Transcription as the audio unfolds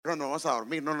temprano vamos a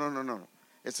dormir. No, no, no, no.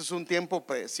 Este es un tiempo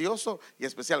precioso y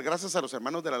especial. Gracias a los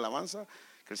hermanos de la alabanza.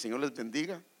 Que el Señor les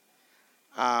bendiga.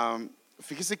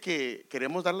 Fíjese que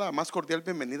queremos dar la más cordial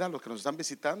bienvenida a los que nos están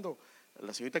visitando.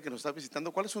 La señorita que nos está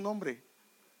visitando, ¿cuál es su nombre?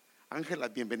 Ángela,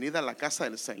 bienvenida a la casa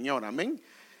del Señor. Amén.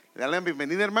 Le dan la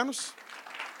bienvenida, hermanos.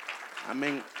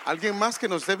 Amén. ¿Alguien más que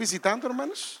nos esté visitando,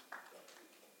 hermanos?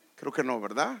 Creo que no,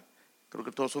 ¿verdad? Creo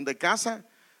que todos son de casa.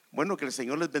 Bueno, que el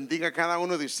Señor les bendiga a cada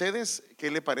uno de ustedes.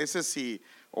 ¿Qué le parece si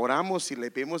oramos y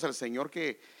le pedimos al Señor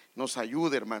que nos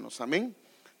ayude, hermanos? Amén.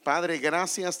 Padre,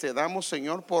 gracias te damos,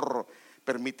 Señor, por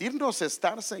permitirnos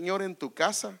estar, Señor, en tu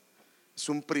casa. Es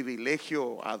un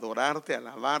privilegio adorarte,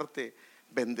 alabarte,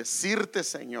 bendecirte,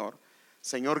 Señor.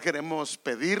 Señor, queremos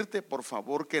pedirte, por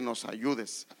favor, que nos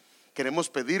ayudes. Queremos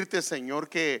pedirte, Señor,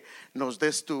 que nos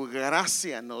des tu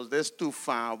gracia, nos des tu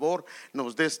favor,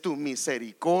 nos des tu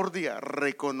misericordia.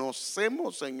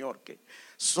 Reconocemos, Señor, que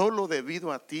solo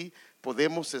debido a ti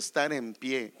podemos estar en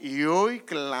pie. Y hoy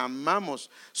clamamos,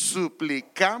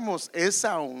 suplicamos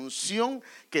esa unción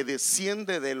que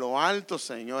desciende de lo alto,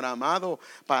 Señor amado,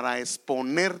 para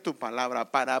exponer tu palabra,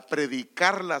 para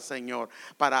predicarla, Señor,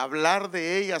 para hablar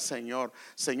de ella, Señor.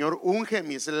 Señor, unge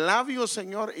mis labios,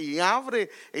 Señor, y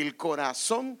abre el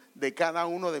corazón de cada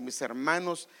uno de mis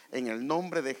hermanos. En el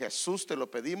nombre de Jesús te lo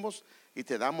pedimos y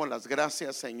te damos las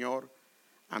gracias, Señor.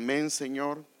 Amén,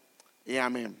 Señor, y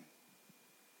amén.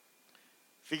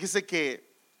 Fíjese que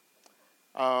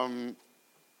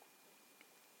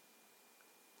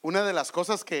una de las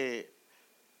cosas que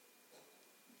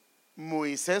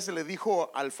Moisés le dijo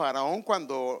al faraón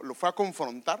cuando lo fue a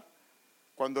confrontar,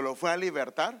 cuando lo fue a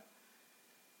libertar,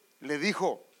 le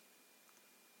dijo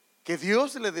que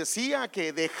Dios le decía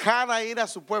que dejara ir a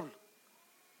su pueblo,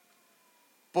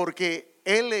 porque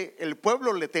el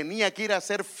pueblo le tenía que ir a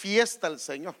hacer fiesta al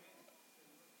Señor.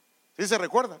 ¿Sí se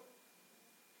recuerda?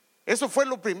 Eso fue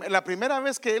la primera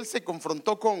vez que él se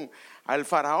confrontó con al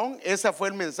faraón. Ese fue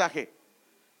el mensaje.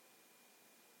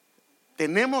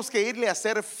 Tenemos que irle a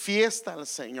hacer fiesta al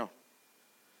Señor.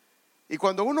 Y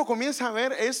cuando uno comienza a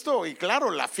ver esto, y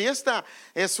claro, la fiesta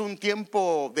es un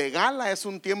tiempo de gala, es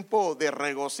un tiempo de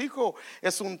regocijo,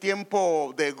 es un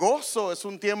tiempo de gozo, es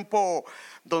un tiempo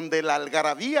donde la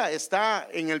algarabía está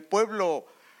en el pueblo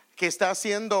que está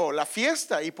haciendo la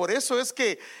fiesta. Y por eso es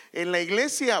que en la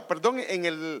iglesia, en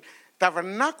el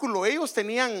tabernáculo, ellos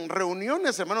tenían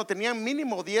reuniones, hermano, tenían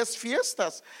mínimo 10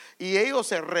 fiestas y ellos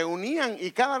se reunían,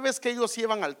 y cada vez que ellos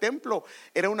iban al templo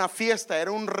era una fiesta, era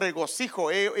un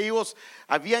regocijo. Ellos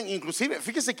habían, inclusive,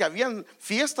 fíjese que habían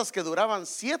fiestas que duraban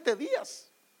 7 días.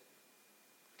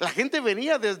 La gente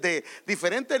venía desde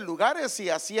diferentes lugares y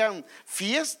hacían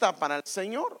fiesta para el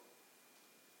Señor.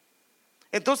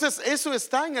 Entonces eso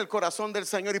está en el corazón del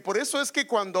Señor, y por eso es que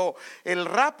cuando el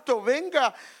rapto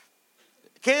venga,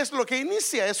 ¿qué es lo que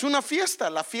inicia? Es una fiesta,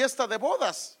 la fiesta de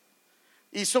bodas.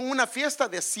 Y son una fiesta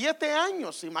de 7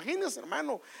 años. Imagínense,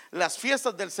 hermano, las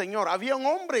fiestas del Señor. Había un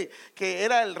hombre que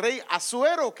era el rey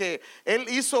Asuero, que él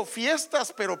hizo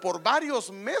fiestas pero por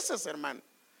varios meses, hermano.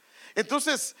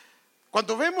 Entonces,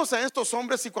 cuando vemos a estos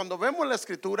hombres y cuando vemos la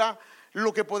escritura,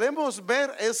 lo que podemos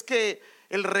ver es que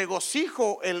el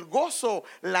regocijo, el gozo,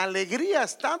 la alegría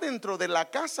está dentro de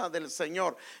la casa del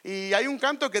Señor. Y hay un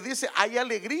canto que dice: hay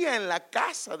alegría en la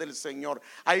casa del Señor,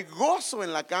 hay gozo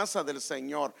en la casa del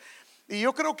Señor. Y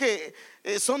yo creo que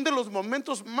son de los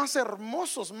momentos más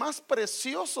hermosos, más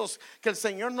preciosos que el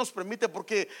Señor nos permite,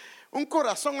 porque un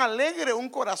corazón alegre, un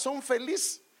corazón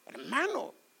feliz,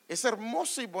 hermano, es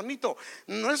hermoso y bonito.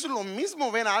 No es lo mismo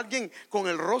ver a alguien con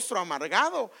el rostro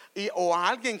amargado o a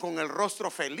alguien con el rostro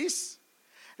feliz.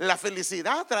 La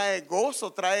felicidad trae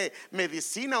gozo, trae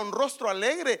medicina. Un rostro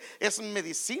alegre es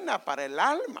medicina para el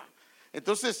alma.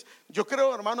 Entonces yo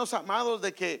creo, hermanos amados,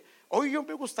 de que hoy yo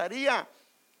me gustaría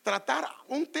tratar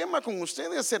un tema con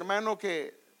ustedes, hermano,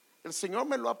 que el Señor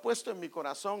me lo ha puesto en mi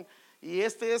corazón, y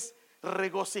este es: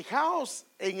 regocijaos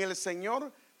en el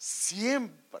Señor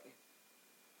siempre.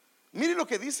 Mire lo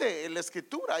que dice la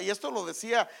escritura, y esto lo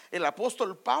decía el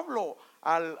apóstol Pablo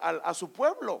a su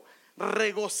pueblo: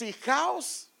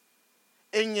 regocijaos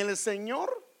en el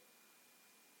Señor.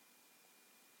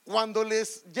 Cuando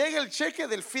les llegue el cheque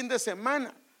del fin de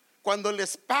semana, cuando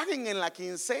les paguen en la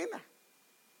quincena,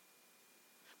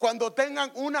 cuando tengan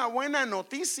una buena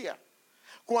noticia,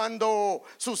 cuando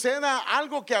suceda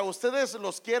algo que a ustedes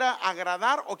los quiera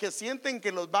agradar o que sienten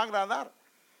que los va a agradar.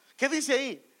 ¿Qué dice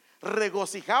ahí?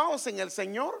 Regocijaos en el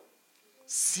Señor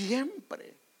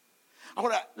siempre.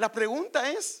 Ahora, la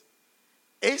pregunta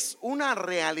 ¿es una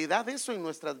realidad eso en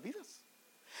nuestras vidas?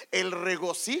 El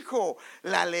regocijo,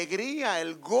 la alegría,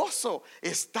 el gozo,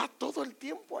 ¿está todo el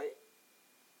tiempo ahí?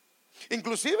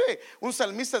 Inclusive un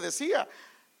salmista decía: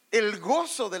 el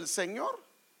gozo del Señor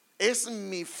es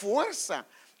mi fuerza,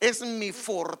 es mi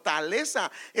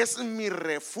fortaleza, es mi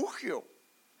refugio.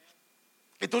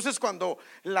 Entonces, cuando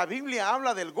la Biblia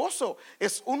habla del gozo,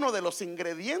 es uno de los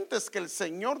ingredientes que el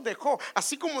Señor dejó,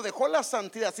 así como dejó la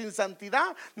santidad. Sin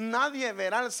santidad nadie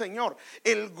verá al Señor.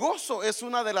 El gozo es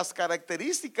una de las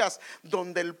características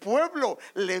donde el pueblo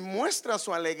le muestra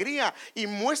su alegría y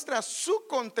muestra su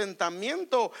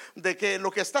contentamiento de que lo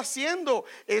que está haciendo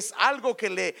es algo que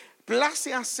le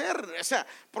place hacer. O sea,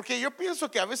 porque yo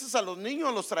pienso que a veces a los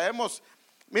niños los traemos,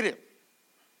 mire,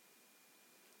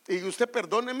 y usted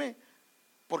perdóneme,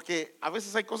 porque a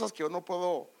veces hay cosas que yo no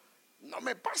puedo, no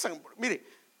me pasan. Mire,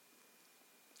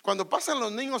 cuando pasan los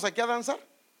niños aquí a danzar,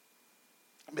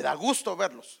 me da gusto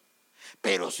verlos.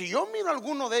 Pero si yo miro a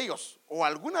alguno de ellos o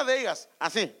alguna de ellas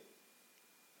así,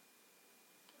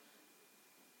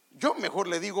 yo mejor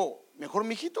le digo: mejor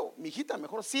mijito, mijita,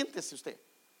 mejor siéntese usted.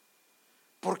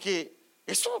 Porque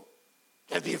eso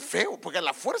es bien feo, porque a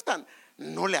la fuerza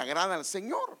no le agrada al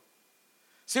Señor.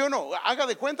 ¿Sí o no? Haga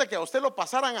de cuenta que a usted lo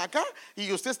pasaran acá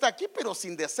y usted está aquí pero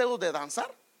sin deseo de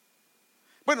danzar.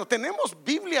 Bueno, tenemos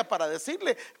Biblia para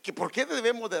decirle que por qué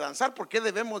debemos de danzar, por qué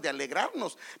debemos de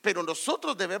alegrarnos, pero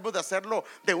nosotros debemos de hacerlo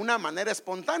de una manera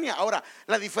espontánea. Ahora,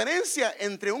 la diferencia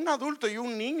entre un adulto y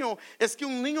un niño es que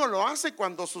un niño lo hace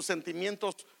cuando sus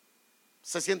sentimientos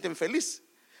se sienten feliz,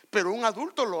 pero un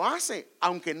adulto lo hace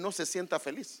aunque no se sienta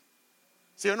feliz.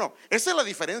 ¿Sí o no? Esa es la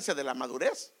diferencia de la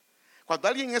madurez. Cuando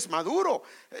alguien es maduro,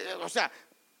 o sea,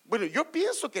 bueno, yo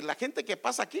pienso que la gente que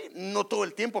pasa aquí, no todo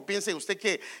el tiempo piense usted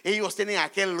que ellos tienen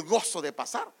aquel gozo de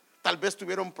pasar. Tal vez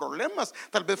tuvieron problemas,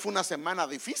 tal vez fue una semana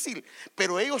difícil,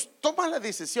 pero ellos toman la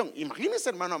decisión. Imagínense,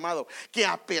 hermano amado, que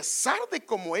a pesar de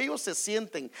cómo ellos se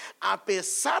sienten, a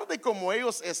pesar de cómo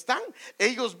ellos están,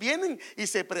 ellos vienen y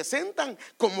se presentan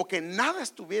como que nada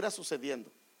estuviera sucediendo.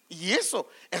 Y eso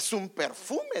es un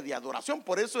perfume de adoración.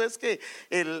 Por eso es que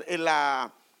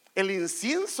el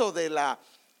incienso de la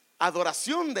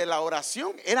adoración, de la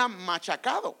oración, era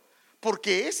machacado,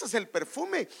 porque ese es el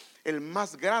perfume el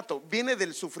más grato. Viene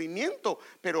del sufrimiento,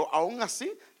 pero aún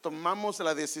así tomamos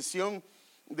la decisión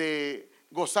de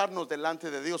gozarnos delante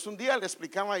de Dios. Un día le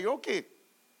explicaba yo que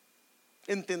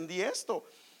entendí esto.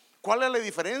 ¿Cuál es la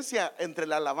diferencia entre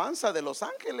la alabanza de los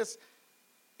ángeles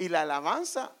y la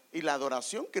alabanza y la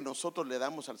adoración que nosotros le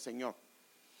damos al Señor?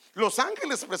 Los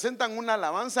ángeles presentan una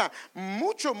alabanza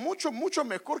mucho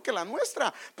mejor que la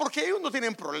nuestra, porque ellos no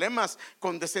tienen problemas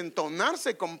con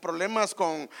desentonarse, con problemas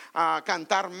con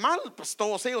cantar mal. Pues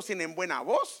todos ellos tienen buena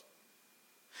voz,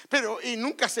 pero y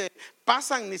nunca se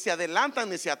pasan, ni se adelantan,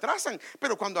 ni se atrasan.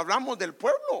 Pero cuando hablamos del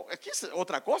pueblo, aquí es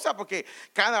otra cosa, porque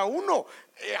cada uno,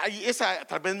 esa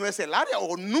tal vez no es el área,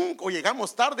 o nunca, o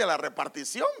llegamos tarde a la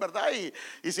repartición, ¿verdad?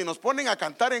 Y si nos ponen a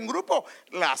cantar en grupo,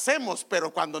 la hacemos,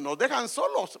 pero cuando nos dejan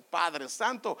solos, Padre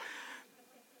Santo,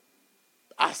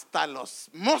 hasta los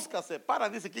moscas se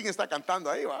paran, dice: ¿quién está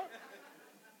cantando ahí, va?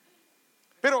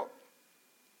 Pero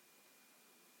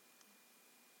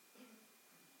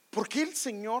 ¿por qué el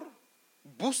Señor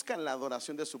busca la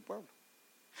adoración de su pueblo?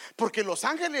 Porque los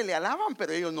ángeles le alaban,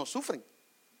 pero ellos no sufren.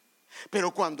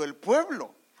 Pero cuando el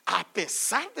pueblo, a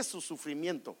pesar de su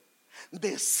sufrimiento,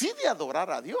 decide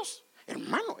adorar a Dios,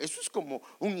 hermano, eso es como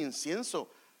un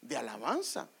incienso de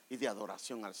alabanza y de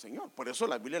adoración al Señor. Por eso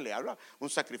la Biblia le habla un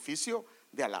sacrificio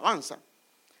de alabanza.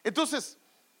 Entonces,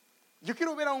 yo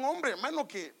quiero ver a un hombre, hermano,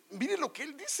 que mire lo que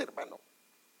él dice, hermano.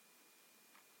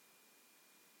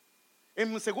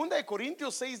 En 2 de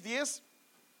Corintios 6:10,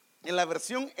 en la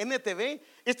versión NTV,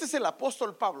 este es el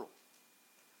apóstol Pablo.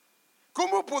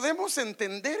 ¿Cómo podemos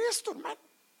entender esto, hermano?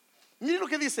 Mire lo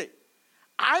que dice: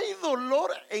 hay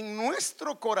dolor en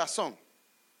nuestro corazón,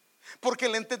 porque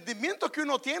el entendimiento que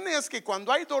uno tiene es que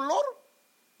cuando hay dolor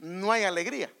no hay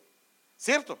alegría,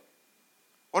 ¿cierto?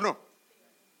 ¿O no?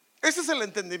 Ese es el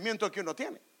entendimiento que uno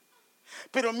tiene.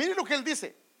 Pero mire lo que él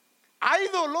dice: hay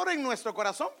dolor en nuestro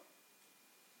corazón,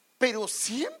 pero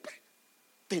siempre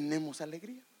tenemos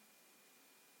alegría.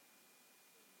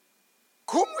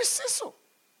 ¿Cómo es eso?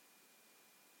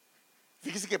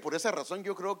 Fíjese que por esa razón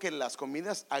yo creo que las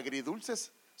comidas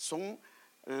agridulces son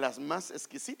las más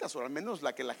exquisitas, o al menos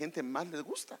la que la gente más les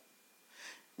gusta.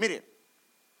 Mire,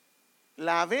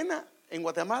 la avena en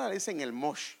Guatemala le dicen el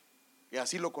mosh, y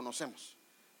así lo conocemos,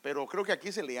 pero creo que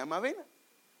aquí se le llama avena.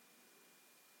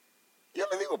 Yo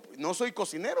le digo, no soy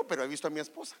cocinero, pero he visto a mi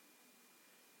esposa.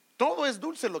 Todo es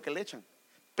dulce lo que le echan,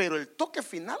 pero el toque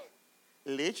final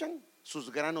le echan sus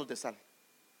granos de sal,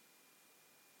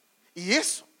 y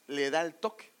eso le da el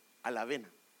toque a la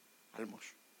avena, al mosh.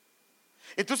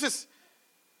 Entonces,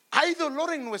 hay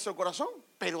dolor en nuestro corazón,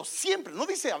 pero siempre, no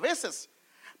dice a veces.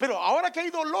 Pero ahora que hay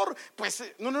dolor, pues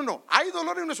no, hay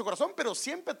dolor en nuestro corazón, pero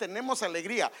siempre tenemos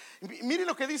alegría. Mire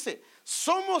lo que dice: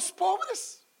 somos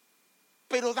pobres,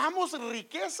 pero damos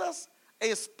riquezas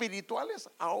espirituales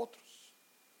a otros.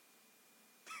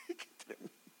 Qué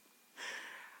tremendo.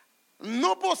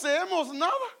 No poseemos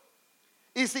nada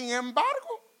y sin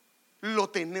embargo lo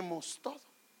tenemos todo.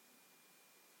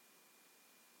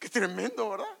 Qué tremendo,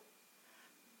 ¿verdad?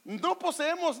 No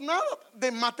poseemos nada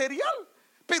de material,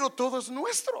 pero todo es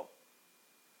nuestro,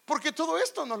 porque todo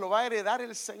esto nos lo va a heredar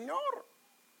el Señor.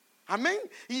 Amén.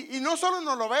 Y no solo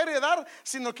nos lo va a heredar,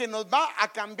 sino que nos va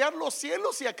a cambiar los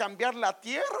cielos y a cambiar la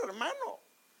tierra, hermano.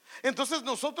 Entonces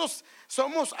nosotros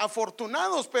somos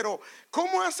afortunados. Pero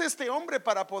 ¿cómo hace este hombre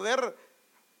para poder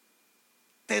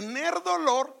tener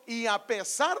dolor y, a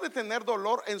pesar de tener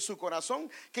dolor en su corazón,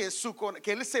 que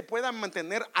él se pueda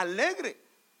mantener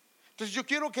alegre? Entonces yo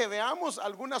quiero que veamos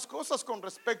algunas cosas con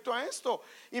respecto a esto.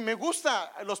 Y me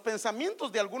gusta los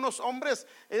pensamientos de algunos hombres.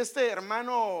 Este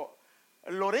hermano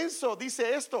Lorenzo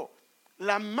dice esto: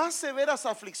 las más severas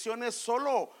aflicciones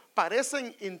solo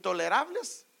parecen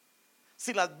intolerables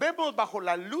si las vemos bajo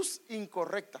la luz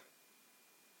incorrecta,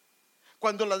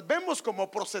 cuando las vemos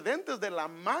como procedentes de la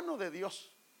mano de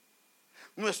Dios.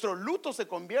 Nuestro luto se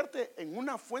convierte en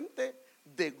una fuente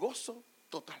de gozo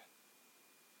total.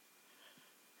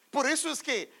 Por eso es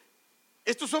que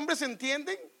estos hombres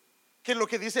entienden que lo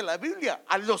que dice la Biblia: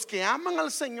 a los que aman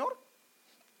al Señor,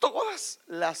 todas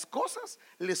las cosas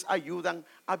les ayudan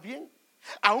a bien.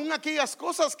 Aún aquellas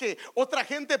cosas que otra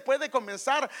gente puede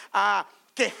comenzar a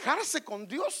quejarse con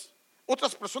Dios,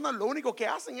 otras personas lo único que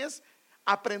hacen es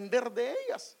aprender de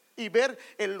ellas y ver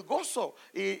el gozo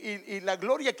y la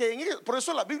gloria que hay en ellas. Por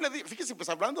eso la Biblia dice, fíjese, pues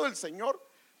hablando del Señor,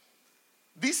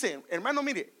 dice, hermano,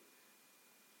 mire,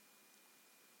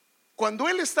 cuando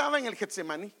él estaba en el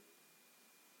Getsemaní,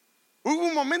 hubo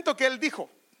un momento que él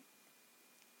dijo: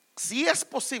 si es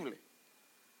posible,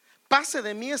 pase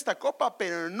de mí esta copa,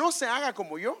 pero no se haga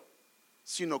como yo,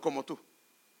 sino como tú.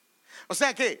 O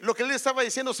sea que lo que él estaba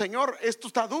diciendo: Señor, esto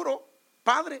está duro,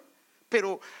 Padre,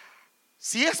 pero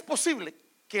si es posible,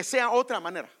 que sea otra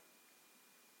manera.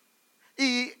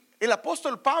 Y el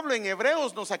apóstol Pablo en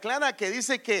Hebreos nos aclara que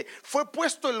dice que fue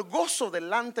puesto el gozo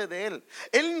delante de él.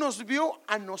 Él nos vio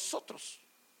a nosotros,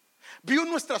 vio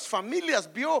nuestras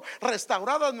familias, vio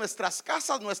restauradas nuestras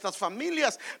casas, nuestras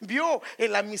familias, vio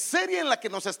la miseria en la que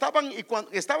nos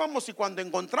estábamos, y cuando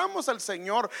encontramos al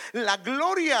Señor, la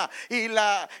gloria y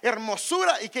la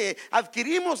hermosura, y que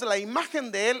adquirimos la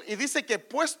imagen de Él. Y dice que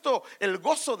puesto el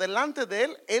gozo delante de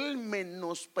Él, Él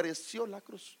menospreció la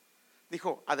cruz.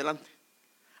 Dijo: adelante.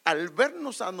 Al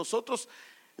vernos a nosotros,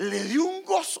 le dio un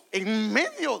gozo en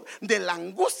medio de la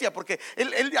angustia, porque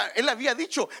él había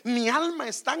dicho: mi alma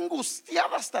está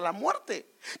angustiada hasta la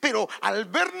muerte. Pero al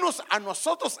vernos a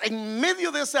nosotros en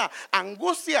medio de esa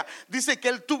angustia, dice que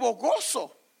él tuvo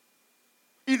gozo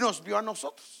y nos vio a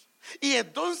nosotros. Y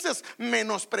entonces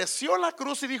menospreció la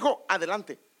cruz y dijo: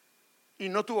 adelante. Y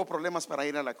no tuvo problemas para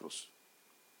ir a la cruz.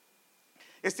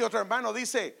 Este otro hermano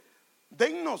dice: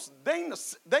 dennos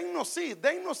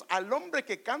al hombre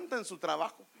que canta en su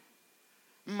trabajo.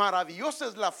 Maravillosa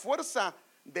es la fuerza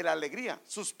de la alegría,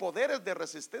 sus poderes de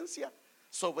resistencia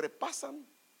sobrepasan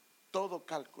todo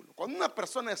cálculo. Cuando una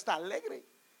persona está alegre,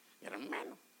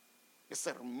 hermano, es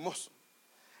hermoso.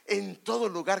 En todo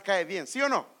lugar cae bien, ¿sí o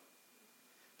no?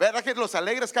 ¿Verdad que los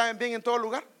alegres caen bien en todo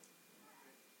lugar?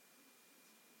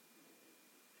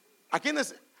 ¿A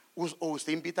quiénes? O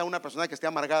usted invita a una persona que esté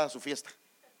amargada a su fiesta,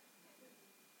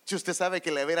 si usted sabe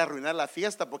que le va a arruinar la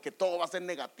fiesta, porque todo va a ser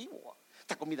negativo.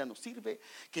 Esta comida no sirve,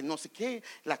 que no sé qué,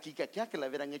 la quica que le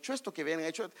hubieran hecho esto, que hubieran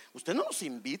hecho. Usted no nos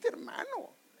invita,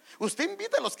 hermano. Usted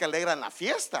invita a los que alegran la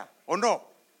fiesta, ¿o no?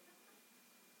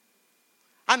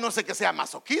 A no ser que sea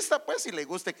masoquista, pues, y le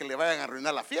guste que le vayan a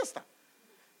arruinar la fiesta.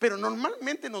 Pero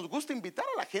normalmente nos gusta invitar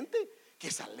a la gente que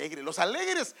es alegre. Los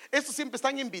alegres, estos siempre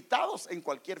están invitados en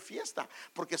cualquier fiesta,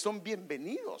 porque son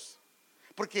bienvenidos.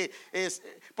 Porque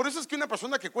por eso es que una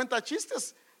persona que cuenta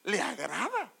chistes le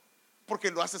agrada, porque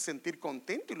lo hace sentir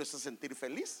contento y lo hace sentir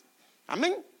feliz.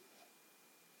 Amén.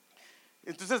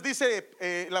 Entonces dice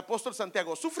el apóstol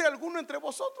Santiago: ¿sufre alguno entre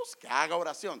vosotros? Que haga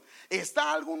oración.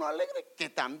 ¿Está alguno alegre? Que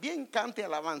también cante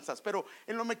alabanzas. Pero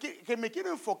en lo que me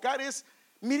quiero enfocar es: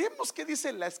 miremos qué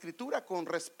dice la escritura con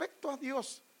respecto a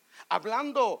Dios,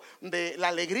 hablando de la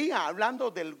alegría,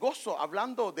 hablando del gozo,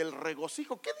 hablando del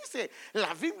regocijo. ¿Qué dice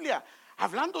la Biblia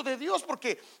hablando de Dios?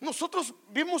 Porque nosotros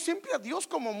vemos siempre a Dios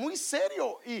como muy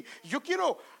serio, y yo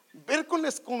quiero ver con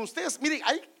ustedes. Miren,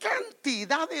 hay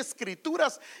cantidad de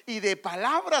escrituras y de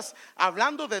palabras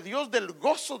hablando de Dios, del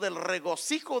gozo, del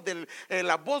regocijo, de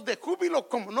la voz de júbilo,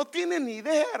 como no tienen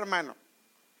idea, hermano,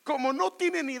 como no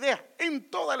tienen idea, en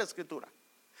toda la escritura.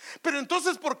 Pero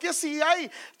entonces, ¿por qué si hay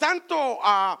tanto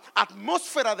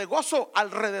atmósfera de gozo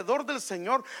alrededor del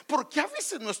Señor? ¿Por qué a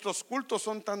veces nuestros cultos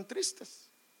son tan tristes?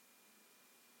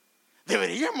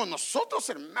 Deberíamos nosotros,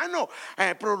 hermano,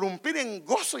 prorrumpir en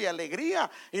gozo y alegría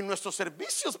en nuestros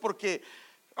servicios, porque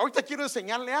ahorita quiero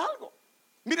enseñarle algo.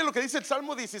 Mire lo que dice el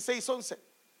Salmo 16:11: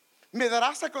 me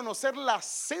darás a conocer la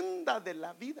senda de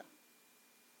la vida.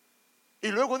 Y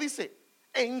luego dice: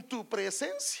 en tu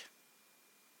presencia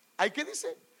hay, que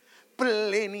dice,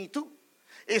 plenitud.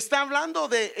 Está hablando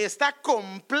de, está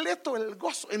completo el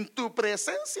gozo. En tu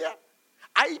presencia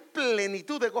hay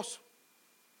plenitud de gozo.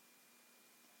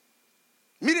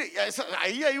 Mire,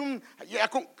 ahí hay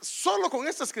solo con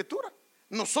esta escritura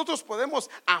nosotros podemos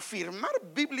afirmar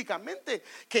bíblicamente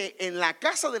que en la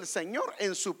casa del Señor,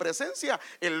 en su presencia,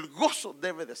 el gozo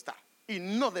debe de estar y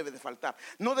no debe de faltar.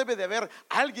 No debe de haber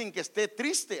alguien que esté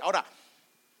triste. Ahora,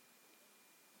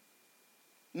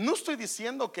 no estoy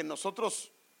diciendo que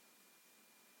nosotros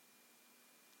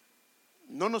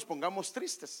no nos pongamos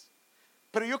tristes,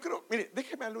 pero yo creo, mire,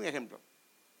 déjeme darle un ejemplo.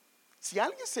 Si a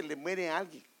alguien se le muere a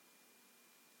alguien,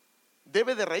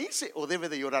 ¿debe de reírse o debe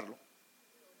de llorarlo?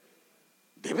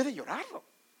 Debe de llorarlo.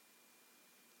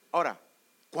 Ahora,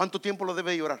 ¿cuánto tiempo lo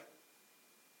debe de llorar?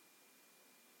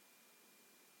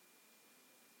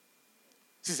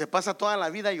 Si se pasa toda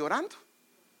la vida llorando,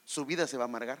 su vida se va a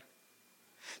amargar.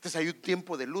 Entonces hay un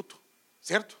tiempo de luto,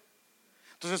 ¿cierto?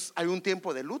 Entonces hay un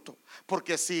tiempo de luto,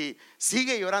 porque si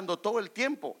sigue llorando todo el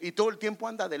tiempo y todo el tiempo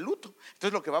anda de luto,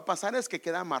 entonces lo que va a pasar es que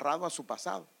queda amarrado a su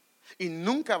pasado y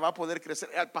nunca va a poder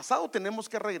crecer. Al pasado tenemos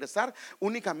que regresar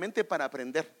únicamente para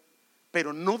aprender,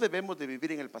 pero no debemos de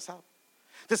vivir en el pasado.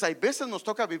 Entonces hay veces nos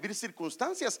toca vivir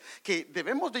circunstancias que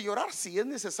debemos de llorar si es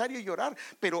necesario llorar,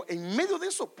 pero en medio de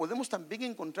eso podemos también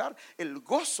encontrar el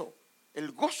gozo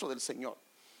del Señor.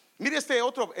 Mire este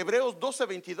otro, Hebreos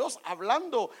 12:22,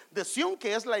 hablando de Sión,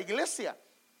 que es la iglesia,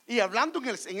 y hablando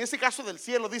en ese caso del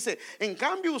cielo, dice: en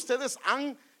cambio ustedes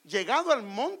han llegado al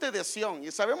monte de Sión,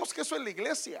 y sabemos que eso es la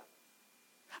iglesia,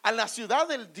 a la ciudad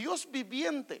del Dios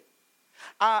viviente,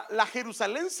 a la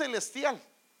Jerusalén celestial,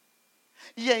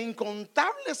 y a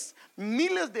incontables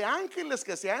miles de ángeles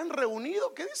que se han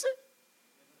reunido, ¿qué dice?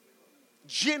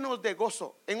 Llenos de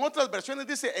gozo. En otras versiones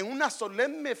dice: en una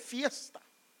solemne fiesta.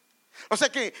 O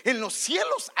sea que en los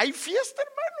cielos hay fiesta,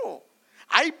 hermano.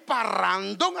 Hay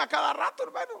parrandón a cada rato,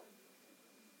 hermano.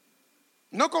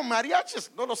 No con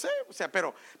mariachis, no lo sé, o sea,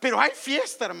 pero hay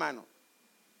fiesta, hermano.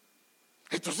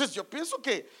 Entonces yo pienso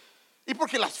que, y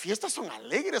porque las fiestas son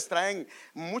alegres, traen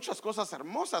muchas cosas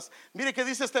hermosas. Mire qué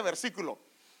dice este versículo,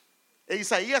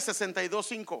 Isaías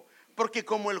 62:5: porque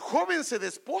como el joven se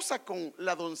desposa con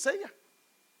la doncella.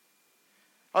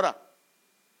 Ahora,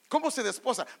 ¿cómo se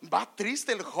desposa? ¿Va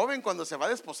triste el joven cuando se va a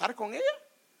desposar con ella?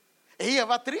 ¿Ella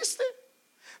va triste?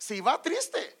 Si va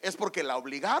triste es porque la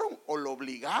obligaron o lo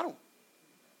obligaron.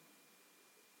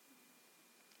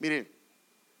 Miren,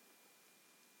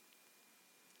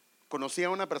 conocí a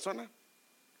una persona,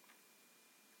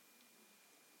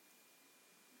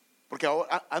 porque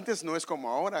antes no es como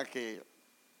ahora, que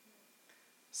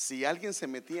si alguien se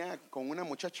metía con una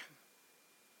muchacha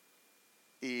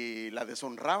y la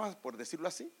deshonraba, por decirlo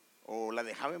así, o la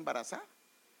dejaba embarazada,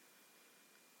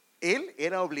 él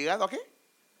era obligado ¿a qué?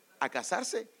 A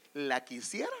casarse, la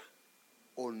quisiera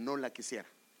o no la quisiera.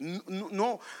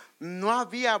 No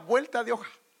había vuelta de hoja,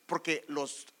 porque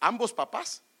ambos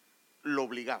papás lo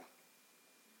obligaban.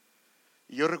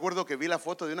 Y yo recuerdo que vi la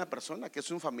foto de una persona que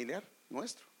es un familiar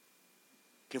nuestro,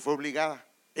 que fue obligada,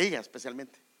 ella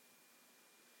especialmente,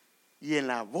 y en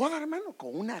la boda, hermano,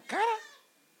 con una cara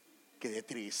que de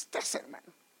tristeza, hermano,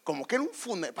 como que era un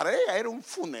funeral, para ella era un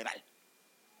funeral,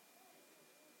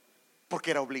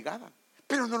 porque era obligada.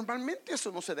 Pero normalmente eso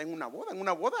no se da en una boda. En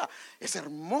una boda es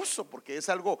hermoso porque es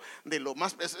algo de lo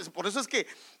más. Por eso es que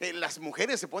las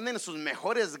mujeres se ponen sus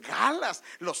mejores galas,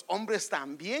 los hombres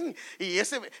también. Y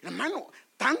hermano,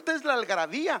 tanta es la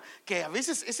algarabía que a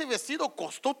veces ese vestido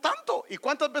costó tanto. ¿Y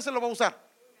cuántas veces lo va a usar?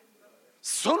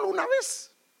 Solo una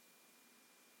vez.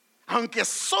 Aunque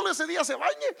solo ese día se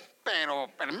bañe, pero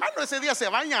hermano, ese día se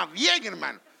baña bien,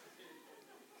 hermano.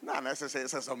 No,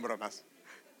 esas son bromas.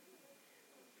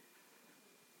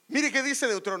 Mire qué dice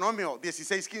Deuteronomio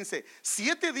 16:15: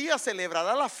 7 días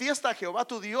celebrará la fiesta a Jehová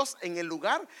tu Dios en el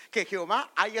lugar que Jehová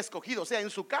haya escogido, o sea, en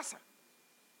su casa.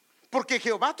 Porque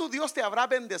Jehová tu Dios te habrá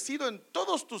bendecido en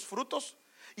todos tus frutos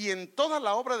y en toda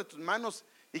la obra de tus manos.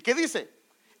 ¿Y qué dice?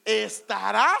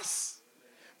 estarás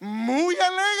muy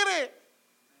alegre.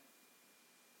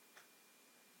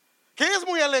 ¿Qué es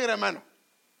muy alegre, hermano?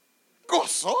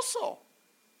 Gozoso.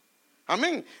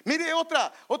 Amén. Mire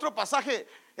otro pasaje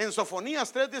en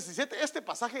Sofonías 3:17. Este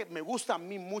pasaje me gusta a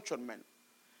mí mucho, hermano.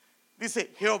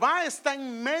 Dice: Jehová está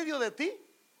en medio de ti,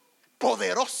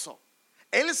 poderoso.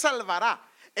 Él salvará.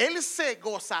 Él se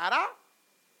gozará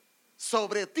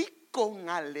sobre ti con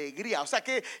alegría. O sea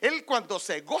que Él, cuando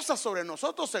se goza sobre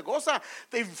nosotros, se goza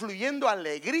influyendo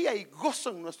alegría y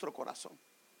gozo en nuestro corazón.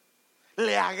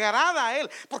 Le agrada a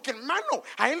Él, porque hermano,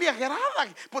 a Él le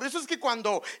agrada. Por eso es que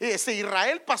cuando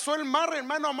Israel pasó el mar,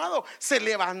 hermano amado, se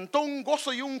levantó un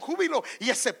gozo y un júbilo, y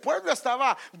ese pueblo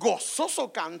estaba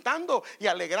gozoso, cantando y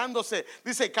alegrándose.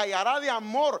 Dice: callará de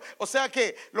amor. O sea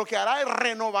que lo que hará es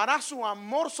renovará su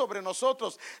amor sobre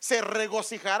nosotros. Se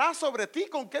regocijará sobre ti.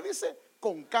 ¿Con qué dice?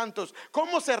 Con cantos.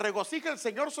 ¿Cómo se regocija el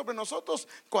Señor sobre nosotros?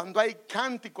 Cuando hay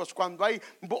cánticos, cuando hay,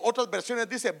 otras versiones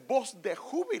dice, voz de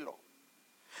júbilo.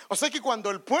 O sea que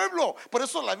cuando el pueblo, por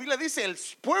eso la Biblia dice: el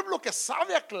pueblo que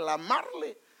sabe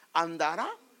aclamarle andará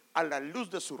a la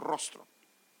luz de su rostro.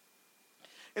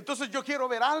 Entonces yo quiero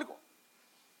ver algo.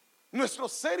 Nuestro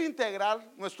ser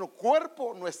integral, nuestro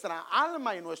cuerpo, nuestra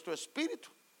alma y nuestro espíritu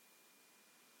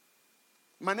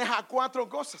maneja 4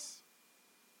 cosas,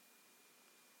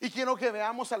 y quiero que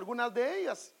veamos algunas de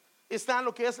ellas. Está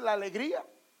lo que es la alegría,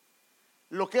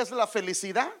 lo que es la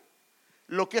felicidad,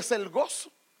 lo que es el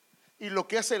gozo y lo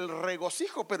que es el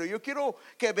regocijo. Pero yo quiero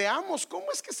que veamos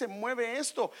cómo es que se mueve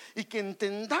esto, y que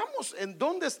entendamos en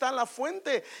dónde está la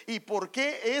fuente y por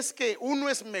qué es que uno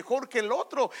es mejor que el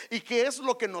otro, y qué es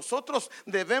lo que nosotros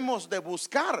debemos de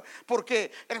buscar.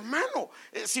 Porque hermano,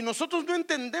 si nosotros no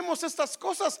entendemos estas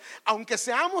cosas, aunque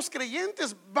seamos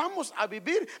creyentes, vamos a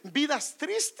vivir vidas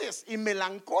tristes y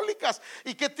melancólicas.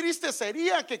 Y qué triste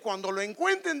sería que cuando lo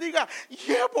encuentren diga: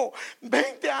 llevo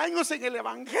 20 años en el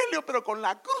evangelio, pero con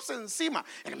la cruz encima.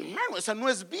 Hermano, esa no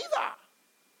es vida.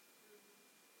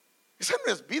 Esa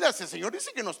no es vida. El Señor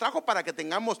dice que nos trajo para que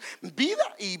tengamos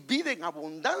vida, y vida en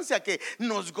abundancia, que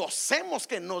nos gocemos,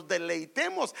 que nos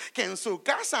deleitemos, que en su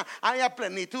casa haya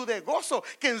plenitud de gozo,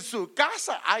 que en su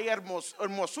casa haya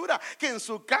hermosura, que en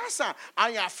su casa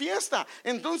haya fiesta.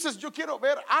 Entonces yo quiero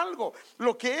ver algo.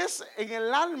 Lo que es en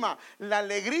el alma, la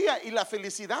alegría y la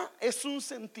felicidad, es un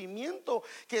sentimiento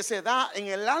que se da en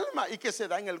el alma y que se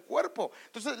da en el cuerpo.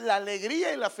 Entonces la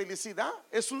alegría y la felicidad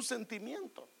es un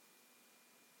sentimiento.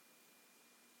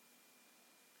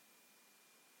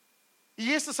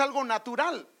 Y eso es algo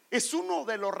natural. Es uno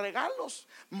de los regalos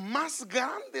más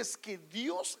grandes que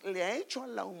Dios le ha hecho a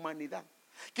la humanidad,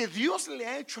 que Dios le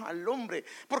ha hecho al hombre.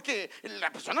 Porque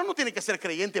la persona no tiene que ser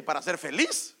creyente para ser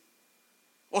feliz,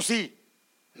 ¿o sí?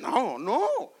 No,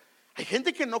 no. Hay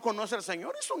gente que no conoce al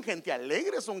Señor y son gente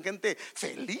alegre, son gente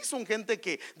feliz, son gente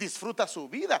que disfruta su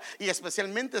vida. Y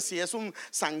especialmente si es un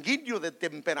sanguíneo de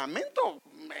temperamento,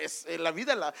 es la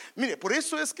vida. Mire, por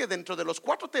eso es que dentro de los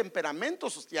 4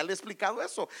 temperamentos, ya le he explicado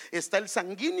eso, está el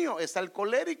sanguíneo, está el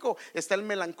colérico, está el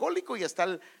melancólico y está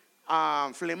el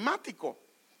flemático.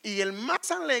 Y el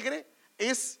más alegre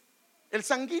es el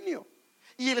sanguíneo.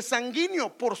 Y el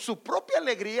sanguíneo, por su propia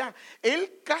alegría,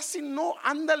 él casi no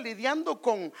anda lidiando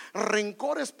con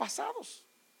rencores pasados.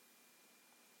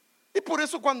 Y por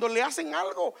eso cuando le hacen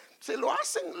algo, se lo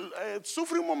hacen,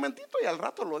 sufre un momentito y al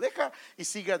rato lo deja y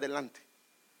sigue adelante.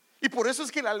 Y por eso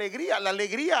es que la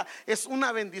alegría es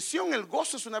una bendición, el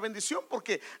gozo es una bendición,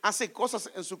 porque hace cosas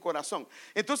en su corazón.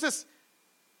 Entonces,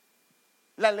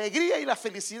 la alegría y la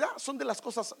felicidad son de las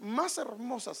cosas más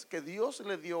hermosas que Dios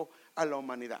le dio a la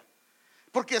humanidad.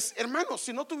 Porque hermanos,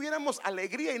 si no tuviéramos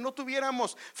alegría y no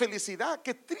tuviéramos felicidad,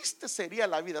 qué triste sería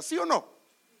la vida, ¿sí o no?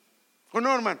 ¿O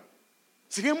no, hermano?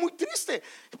 Sería muy triste,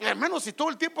 hermano, si todo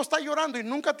el tiempo está llorando y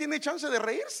nunca tiene chance de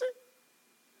reírse.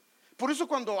 Por eso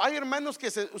cuando hay hermanos que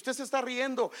usted se está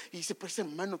riendo y dice: pues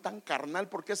hermano tan carnal,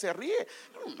 ¿por qué se ríe?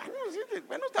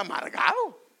 Hermano, está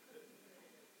amargado.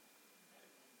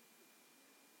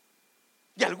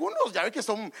 Y algunos ya ve que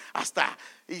son hasta,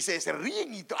 y se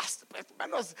ríen, y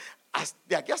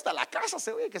de aquí hasta la casa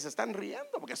se oye que se están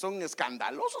riendo porque son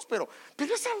escandalosos, pero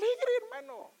es alegre,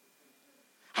 hermano.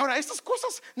 Ahora, estas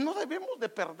cosas no debemos de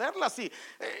perderlas. Y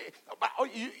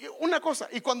una cosa,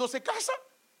 y cuando se casa,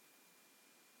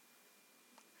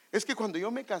 es que cuando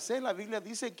yo me casé, la Biblia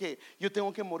dice que yo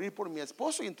tengo que morir por mi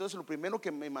esposo, y entonces lo primero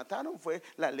que me mataron fue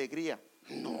la alegría.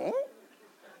 No.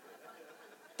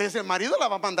 Entonces el marido la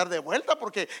va a mandar de vuelta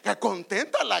porque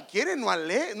contenta la quiere,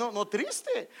 no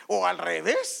triste, o al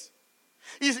revés.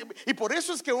 Y por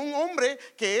eso es que un hombre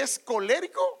que es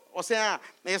colérico o sea,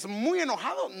 es muy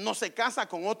enojado, no se casa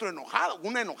con otro enojado,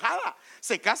 una enojada.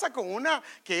 Se casa con una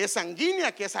que es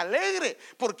sanguínea, que es alegre,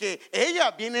 porque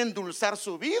ella viene a endulzar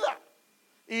su vida.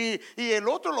 Y el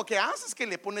otro lo que hace es que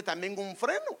le pone también un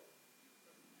freno.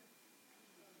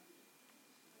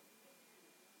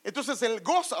 Entonces el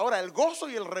gozo, ahora el gozo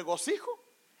y el regocijo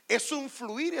es un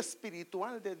fluir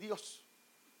espiritual de Dios.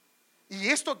 Y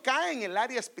esto cae en el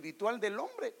área espiritual del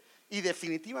hombre. Y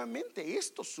definitivamente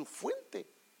esto, su fuente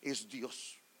es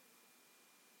Dios.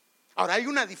 Ahora hay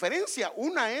una diferencia.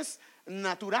 Una es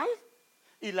natural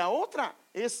y la otra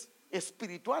es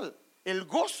espiritual. El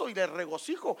gozo y el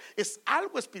regocijo es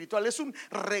algo espiritual, es un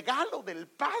regalo del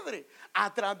Padre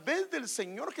a través del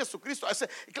Señor Jesucristo.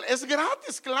 Es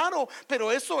gratis, claro,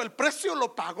 pero eso, el precio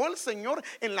lo pagó el Señor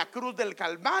en la cruz del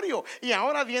Calvario. Y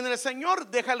ahora viene el Señor,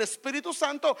 deja el Espíritu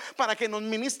Santo para que nos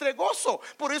ministre gozo.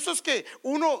 Por eso es que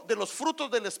uno de los frutos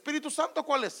del Espíritu Santo,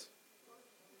 ¿cuál es?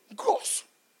 Gozo.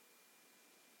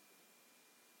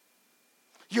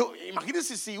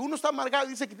 Imagínense si uno está amargado y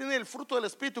dice que tiene el fruto del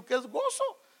Espíritu, que es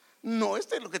gozo. No,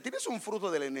 lo que tiene es un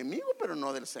fruto del enemigo, pero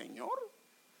no del Señor.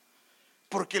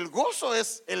 Porque el gozo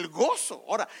es el gozo.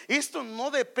 Ahora, esto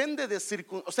no depende de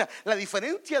circunstancias. O sea, la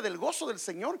diferencia del gozo del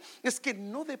Señor es que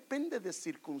no depende de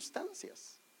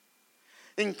circunstancias.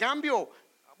 En cambio,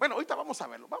 bueno, ahorita vamos a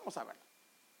verlo.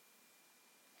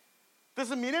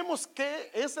 Entonces miremos qué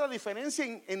es la diferencia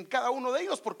en cada uno de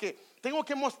ellos, porque tengo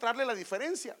que mostrarle la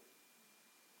diferencia.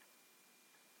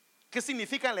 ¿Qué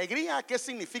significa alegría? ¿Qué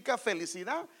significa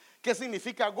felicidad? ¿Qué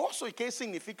significa gozo? ¿Y qué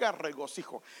significa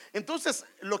regocijo? Entonces,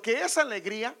 lo que es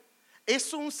alegría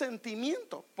es un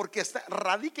sentimiento, porque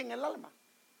radica en el alma,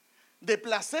 de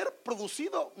placer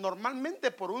producido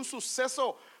normalmente por un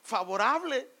suceso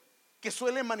favorable que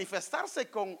suele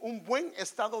manifestarse con un buen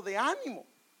estado de ánimo.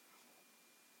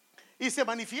 Y se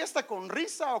manifiesta con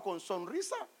risa o con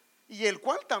sonrisa, y el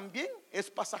cual también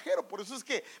es pasajero. Por eso es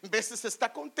que veces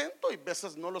está contento y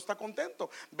veces no lo está contento,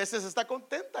 veces está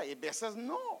contenta y veces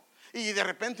no. Y de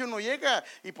repente uno llega,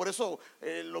 y por eso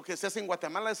lo que se hace en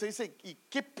Guatemala se dice: ¿y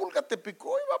qué pulga te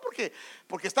picó? Y va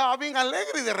porque estaba bien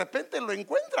alegre y de repente lo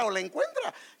encuentra o la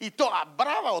encuentra y toda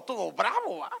brava o todo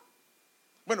bravo, ¿va?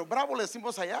 Bueno, bravo le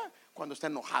decimos allá cuando está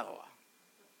enojado, ¿va?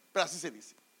 Pero así se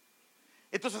dice.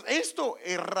 Entonces esto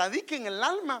radica en el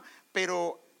alma,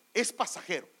 pero es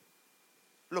pasajero.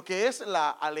 Lo que es la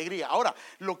alegría. Ahora,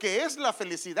 lo que es la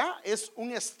felicidad es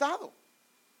un estado.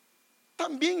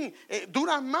 También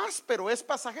dura más, pero es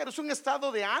pasajero. Es un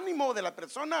estado de ánimo de la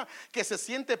persona que se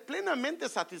siente plenamente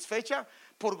satisfecha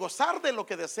por gozar de lo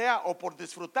que desea o por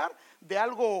disfrutar de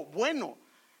algo bueno.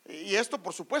 Y esto,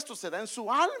 por supuesto, se da en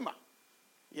su alma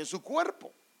y en su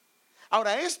cuerpo.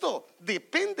 Ahora, esto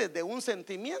depende de un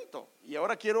sentimiento. Y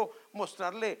ahora quiero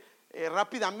mostrarle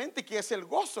rápidamente qué es el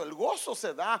gozo. El gozo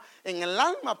se da en el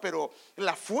alma, pero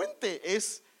la fuente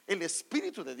es el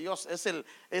Espíritu de Dios,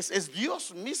 es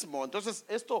Dios mismo. Entonces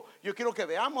esto yo quiero que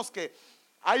veamos que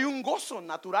hay un gozo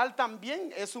natural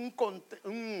también, es un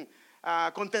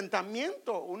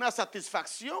contentamiento, una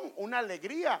satisfacción, una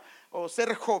alegría o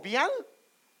ser jovial.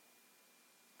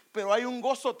 Pero hay un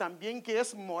gozo también que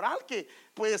es moral, que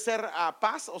puede ser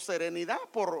paz o serenidad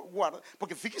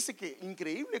porque fíjese que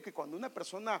increíble que cuando una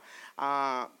persona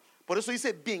por eso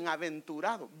dice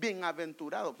bienaventurado,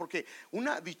 porque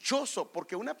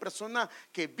porque una persona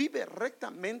que vive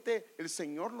rectamente, el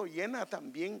Señor lo llena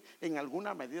también en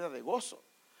alguna medida de gozo.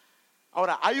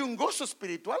 Ahora, hay un gozo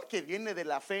espiritual que viene de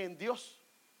la fe en Dios,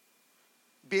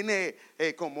 viene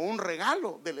como un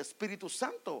regalo del Espíritu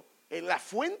Santo. La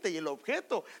fuente y el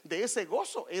objeto de ese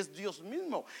gozo es Dios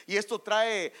mismo. Y esto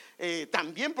trae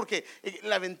también, porque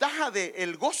la ventaja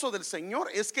del gozo del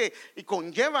Señor es que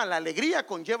conlleva la alegría,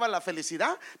 conlleva la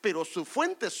felicidad, pero su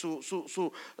fuente,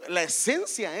 la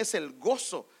esencia es el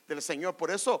gozo del Señor.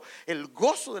 Por eso el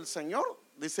gozo del Señor,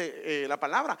 dice la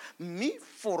palabra, mi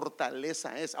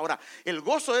fortaleza es. Ahora, el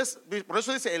gozo es, por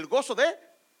eso dice el gozo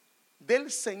del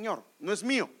Señor, no es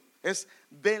mío, es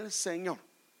del Señor.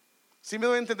 ¿Sí me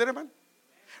doy a entender, hermano?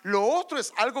 Lo otro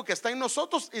es algo que está en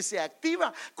nosotros y se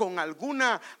activa con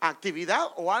alguna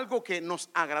actividad o algo que nos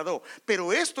agradó.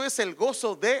 Pero esto es el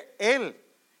gozo de Él,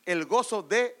 el gozo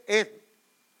de Él.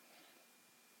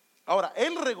 Ahora,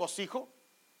 el regocijo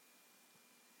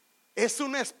es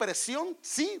una expresión,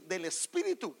 sí, del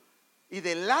espíritu y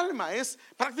del alma. Es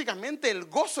prácticamente el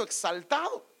gozo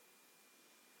exaltado.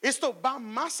 Esto va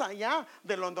más allá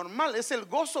de lo normal. Es el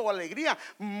gozo o alegría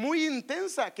muy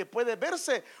intensa que puede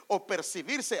verse o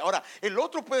percibirse. Ahora, el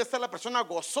otro puede estar la persona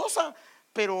gozosa,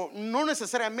 pero no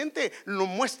necesariamente lo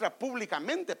muestra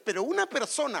públicamente. Pero una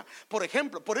persona, por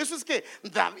ejemplo, por eso es que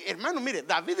David, hermano, mire,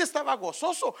 David estaba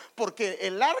gozoso porque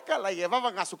el arca la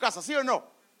llevaban a su casa, ¿sí o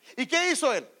no? ¿Y qué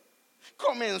hizo él?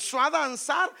 Comenzó a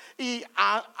danzar y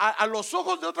a los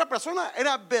ojos de otra persona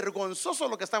era vergonzoso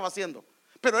lo que estaba haciendo.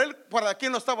 Pero él, ¿para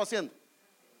quién lo estaba haciendo?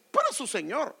 Para su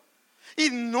Señor.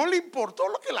 Y no le importó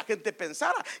lo que la gente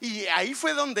pensara. Y ahí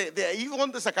fue de ahí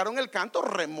donde sacaron el canto,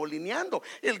 remolineando.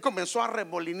 Él comenzó a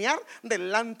remolinear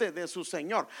delante de su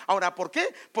Señor. Ahora, ¿por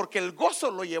qué? Porque el gozo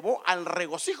lo llevó al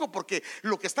regocijo. Porque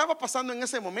lo que estaba pasando en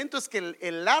ese momento es que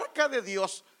el arca de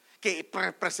Dios, que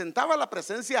representaba la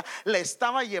presencia, la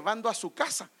estaba llevando a su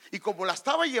casa. Y como la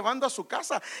estaba llevando a su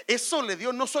casa, eso le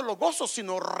dio no solo gozo,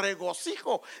 sino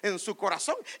regocijo en su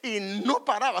corazón. Y no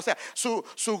paraba, o sea,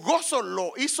 su gozo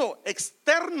lo hizo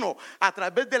externo a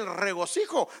través del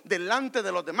regocijo delante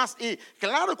de los demás. Y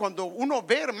claro, cuando uno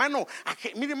ve, hermano,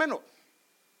 mire, hermano,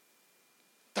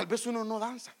 tal vez uno no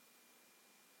danza,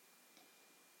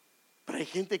 pero hay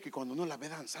gente que cuando uno la ve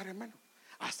danzar, hermano,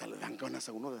 hasta le dan ganas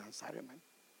a uno de danzar, hermano,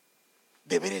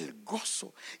 de ver el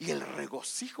gozo y el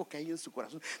regocijo que hay en su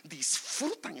corazón.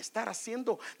 Disfrutan estar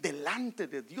haciendo delante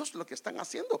de Dios lo que están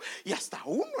haciendo. Y hasta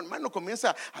uno, hermano,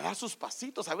 comienza a dar sus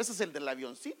pasitos. A veces el del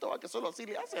avioncito, ¿va? Que solo así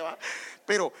le hace, ¿va?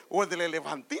 Pero, o el del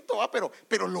elefantito, ¿va?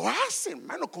 Pero lo hace,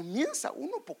 hermano. Comienza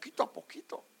uno poquito a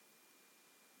poquito.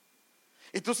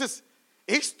 Entonces,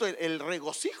 esto, el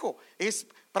regocijo, es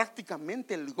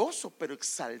prácticamente el gozo, pero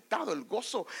exaltado. El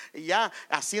gozo ya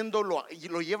haciéndolo,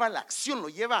 lo lleva a la acción, lo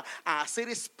lleva a ser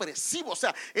expresivo. O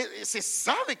sea, se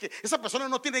sabe que esa persona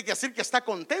no tiene que decir que está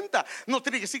contenta, no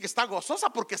tiene que decir que está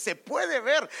gozosa, porque se puede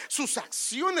ver sus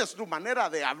acciones, su manera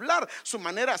de hablar, su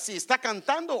manera, si está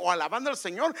cantando o alabando al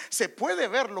Señor, se puede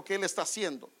ver lo que él está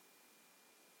haciendo.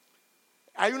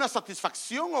 Hay una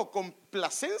satisfacción o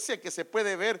complacencia que se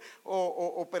puede ver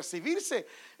o percibirse.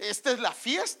 Esta es la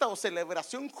fiesta o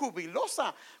celebración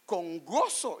jubilosa con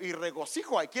gozo y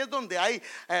regocijo. Aquí es donde hay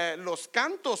los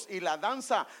cantos y la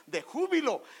danza de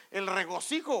júbilo. El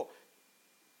regocijo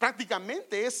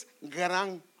prácticamente es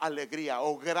gran alegría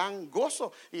o gran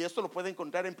gozo. Y esto lo puede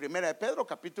encontrar en 1 de Pedro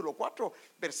capítulo 4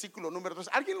 versículo número 2.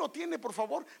 ¿Alguien lo tiene, por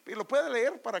favor? Y lo puede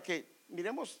leer para que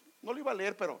miremos. No lo iba a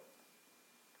leer, pero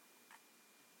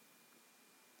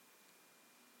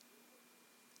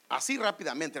así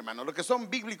rápidamente, hermano, lo que son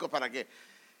bíblicos, para que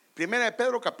 1 de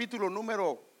Pedro capítulo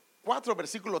número 4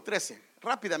 versículo 13,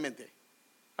 rápidamente.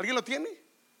 ¿Alguien lo tiene?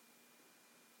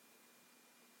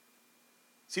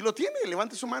 Si lo tiene,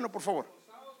 levante su mano, por favor.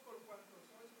 Gozaos por cuanto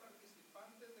sois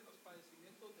participantes de los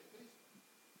padecimientos de Cristo,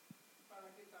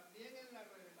 para que también en la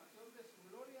revelación de su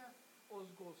gloria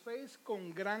os gocéis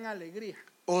con gran alegría.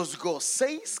 Os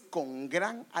gocéis con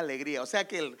gran alegría. O sea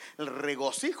que el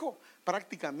regocijo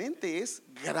prácticamente es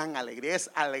gran alegría,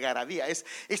 es algarabía,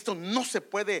 esto no se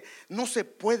puede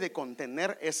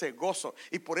contener ese gozo.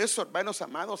 Y por eso, hermanos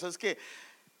amados, es que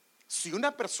si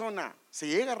una persona se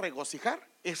llega a regocijar,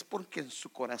 es porque en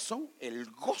su corazón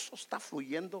el gozo está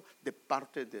fluyendo de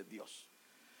parte de Dios.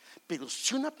 Pero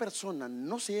si una persona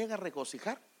no se llega a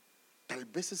regocijar, tal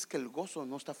vez es que el gozo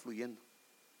no está fluyendo.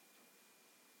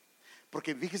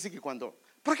 Porque fíjese que cuando,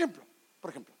 por ejemplo,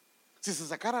 si se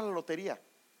sacara la lotería,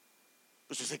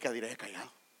 pues usted se quedaría callado.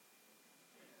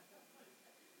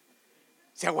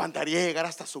 Se aguantaría llegar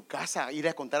hasta su casa, ir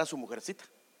a contar a su mujercita.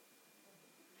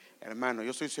 Hermano,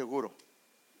 yo estoy seguro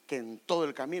que en todo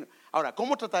el camino. Ahora,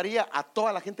 ¿cómo trataría a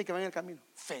toda la gente que va en el camino?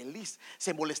 Feliz.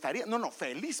 ¿Se molestaría? No,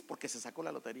 feliz porque se sacó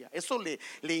la lotería. Eso le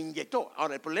inyectó.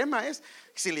 Ahora, el problema es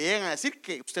si le llegan a decir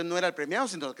que usted no era el premiado,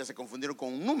 sino que se confundieron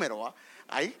con un número, ¿va?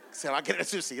 Ahí se va a querer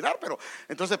suicidar. Pero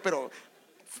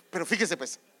fíjese,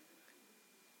 pues,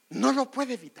 no lo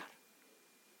puede evitar.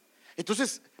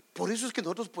 Entonces, por eso es que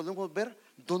nosotros podemos ver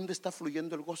dónde está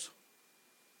fluyendo el gozo.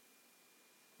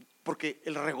 Porque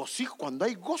el regocijo, cuando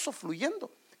hay gozo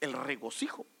fluyendo, el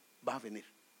regocijo va a venir.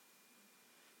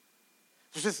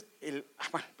 Entonces,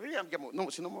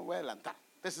 si no me voy a adelantar.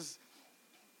 Entonces,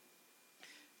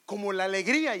 como la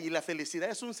alegría y la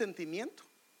felicidad es un sentimiento,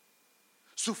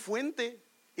 su fuente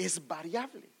es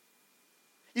variable.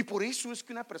 Y por eso es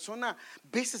que una persona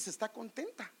veces está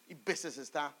contenta y veces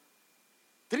está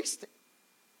triste.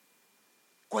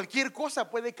 Cualquier cosa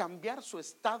puede cambiar su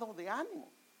estado de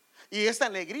ánimo. Y esa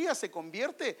alegría se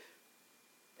convierte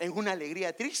en una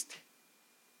alegría triste,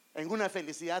 en una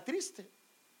felicidad triste,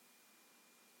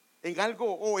 en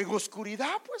algo o en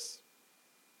oscuridad, pues.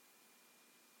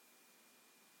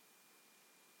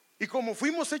 Y como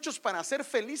fuimos hechos para ser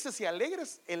felices y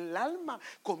alegres, el alma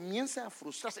comienza a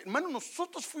frustrarse. Hermano,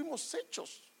 nosotros fuimos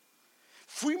hechos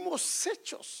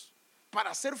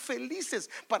para ser felices,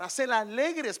 para ser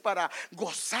alegres, para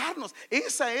gozarnos.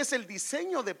 Ese es el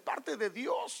diseño de parte de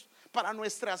Dios para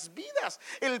nuestras vidas.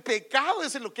 El pecado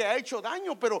es lo que ha hecho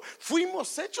daño, pero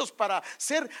fuimos hechos para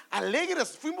ser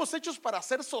alegres, fuimos hechos para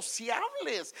ser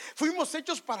sociables, fuimos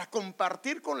hechos para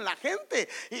compartir con la gente.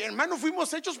 Y hermano,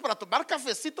 fuimos hechos para tomar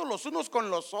cafecito los unos con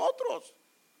los otros.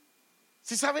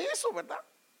 ¿Sí sabe eso, verdad?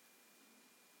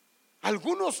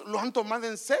 Algunos lo han tomado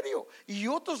en serio y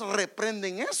otros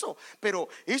reprenden eso. Pero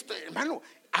esto, hermano,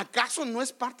 ¿acaso no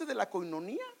es parte de la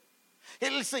coinonía?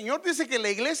 El Señor dice que la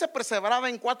iglesia perseveraba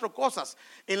en 4 cosas: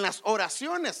 en las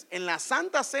oraciones, en las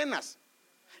santas cenas,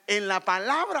 en la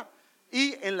palabra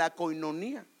y en la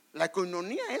coinonía. La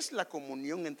coinonía es la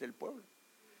comunión entre el pueblo,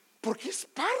 porque es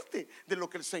parte de lo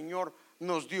que el Señor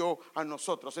nos dio a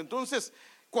nosotros. Entonces,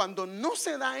 cuando no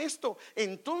se da esto,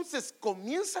 entonces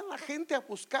comienza la gente a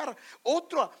buscar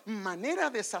otra manera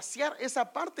de saciar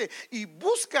esa parte y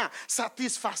busca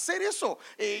satisfacer eso,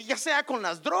 ya sea con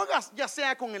las drogas, ya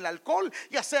sea con el alcohol,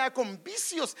 ya sea con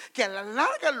vicios que a la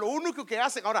larga lo único que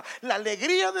hacen. Ahora, la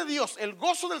alegría de Dios, el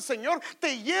gozo del Señor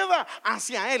te lleva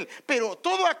hacia Él, pero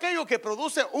todo aquello que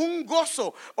produce un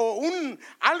gozo o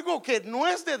algo que no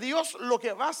es de Dios, lo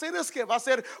que va a hacer es que va a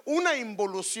ser una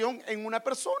involución en una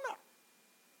persona.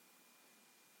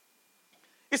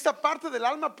 Esta parte del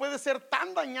alma puede ser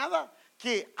tan dañada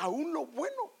que aún lo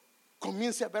bueno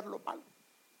comience a ver lo malo.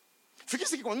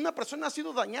 Fíjese que cuando una persona ha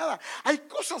sido dañada, hay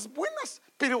cosas buenas,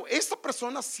 pero esta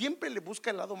persona siempre le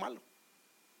busca el lado malo.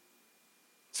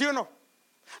 ¿Sí o no?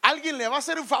 Alguien le va a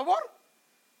hacer un favor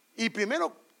y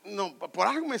primero, no, por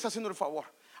algo me está haciendo el favor,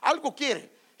 algo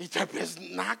quiere, y pues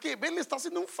nada que ver, le está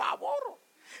haciendo un favor,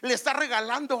 le está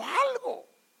regalando algo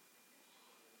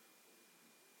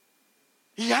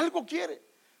y algo quiere.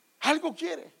 Algo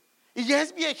quiere y ya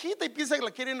es viejita y piensa que la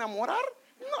quiere enamorar.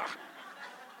 No.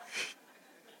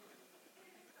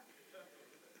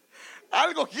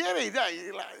 Algo quiere y ya.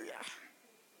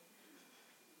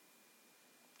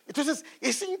 Entonces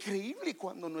es increíble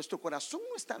cuando nuestro corazón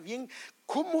no está bien,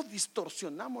 cómo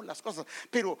distorsionamos las cosas.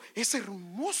 Pero es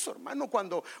hermoso, hermano,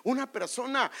 cuando una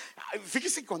persona,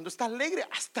 fíjese, cuando está alegre,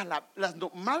 hasta las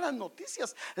malas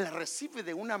noticias las recibe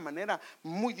de una manera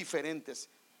muy diferente.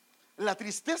 La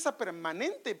tristeza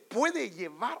permanente puede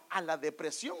llevar a la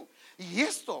depresión, y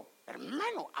esto,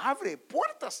 hermano, abre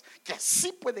puertas que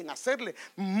así pueden hacerle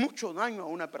mucho daño a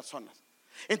una persona.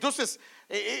 Entonces,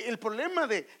 el problema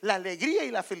de la alegría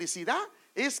y la felicidad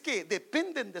es que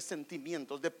dependen de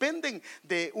sentimientos, dependen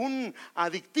de un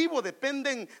adictivo,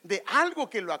 dependen de algo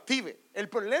que lo active. El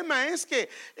problema es que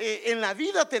en la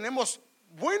vida tenemos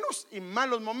buenos y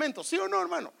malos momentos, ¿sí o no,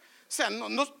 hermano? O sea,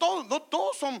 no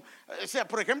todos son, o sea,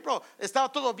 por ejemplo, estaba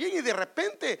todo bien y de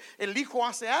repente el hijo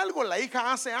hace algo, la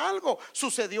hija hace algo,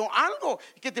 sucedió algo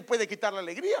que te puede quitar la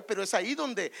alegría. Pero es ahí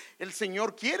donde el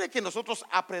Señor quiere que nosotros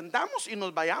aprendamos y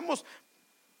nos vayamos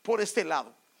por este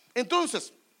lado.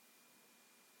 Entonces,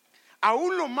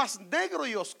 aún lo más negro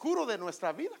y oscuro de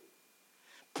nuestra vida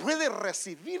puede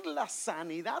recibir la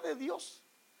sanidad de Dios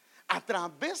a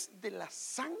través de la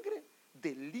sangre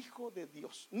del Hijo de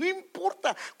Dios. No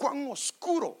importa cuán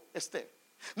oscuro esté,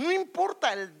 no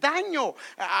importa el daño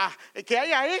que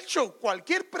haya hecho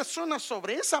cualquier persona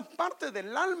sobre esa parte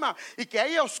del alma y que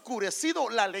haya oscurecido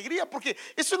la alegría, porque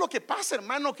eso es lo que pasa,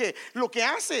 hermano, que lo que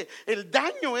hace el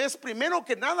daño es primero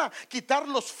que nada quitar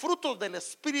los frutos del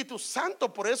Espíritu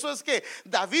Santo. Por eso es que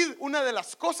David, una de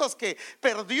las cosas que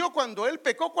perdió cuando él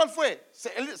pecó, ¿cuál fue?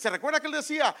 Se recuerda que él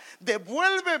decía: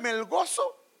 devuélveme el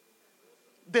gozo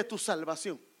de tu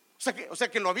salvación. O sea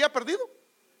que lo había perdido.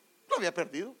 Lo había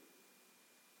perdido.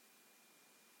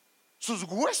 Sus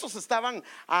huesos estaban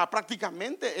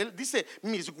prácticamente, él dice: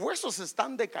 mis huesos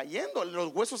están decayendo.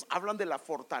 Los huesos hablan de la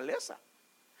fortaleza.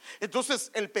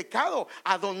 Entonces el pecado,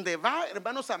 a donde va,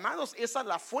 hermanos amados, es a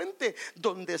la fuente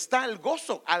donde está el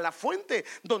gozo, a la fuente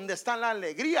donde está la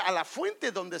alegría, a la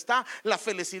fuente donde está la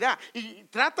felicidad, y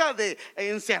trata de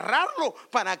encerrarlo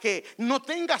para que no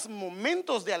tengas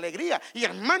momentos de alegría. Y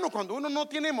hermano, cuando uno no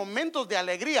tiene momentos de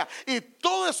alegría y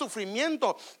todo es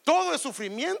sufrimiento,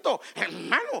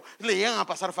 hermano, le llegan a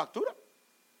pasar factura.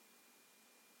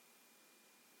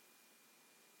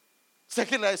 O sea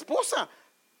que la esposa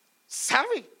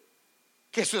sabe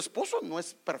que su esposo no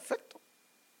es perfecto,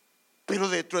 pero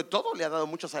dentro de todo le ha dado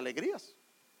muchas alegrías.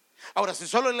 Ahora, si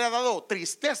solo le ha dado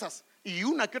tristezas y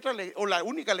una que otra, o la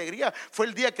única alegría fue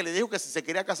el día que le dijo que se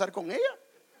quería casar con ella,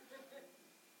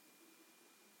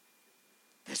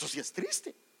 eso sí es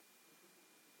triste.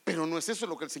 Pero no es eso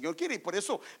lo que el Señor quiere. Y por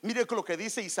eso mire lo que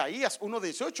dice Isaías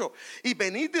 1:18: y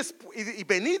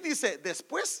venid, dice,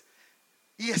 después,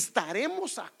 y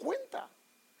estaremos a cuenta.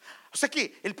 O sea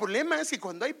que el problema es que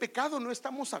cuando hay pecado no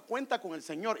estamos a cuenta con el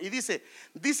Señor. Y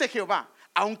dice Jehová,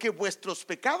 aunque vuestros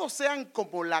pecados sean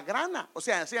como la grana, o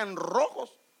sea, sean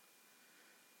rojos,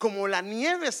 como la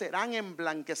nieve serán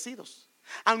emblanquecidos.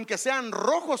 Aunque sean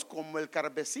rojos como el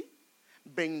carmesí,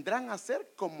 vendrán a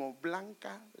ser como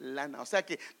blanca lana. O sea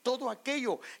que todo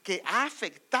aquello que ha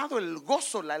afectado el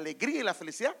gozo, la alegría y la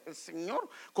felicidad, el Señor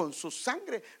con su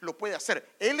sangre lo puede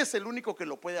hacer. Él es el único que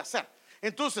lo puede hacer.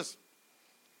 Entonces,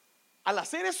 al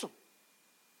hacer eso,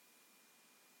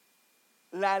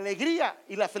 la alegría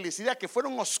y la felicidad que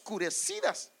fueron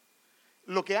oscurecidas,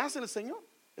 lo que hace el Señor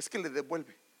es que le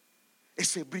devuelve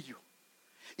ese brillo.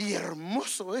 Y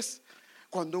hermoso es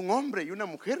cuando un hombre y una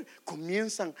mujer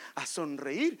comienzan a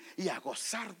sonreír y a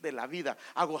gozar de la vida,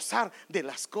 a gozar de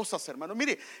las cosas, hermano.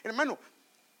 Mire, hermano,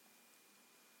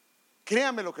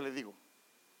 créame lo que le digo.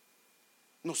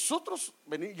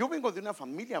 Yo vengo de una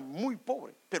familia muy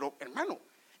pobre, pero hermano,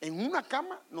 en una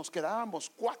cama nos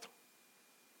quedábamos 4.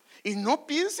 Y no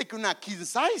piense que una king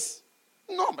size,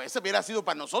 no, ese hubiera sido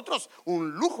para nosotros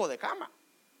un lujo de cama.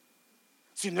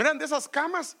 Si no eran de esas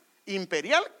camas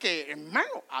imperial que,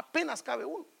 hermano, apenas cabe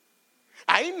uno.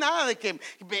 Ahí nada de que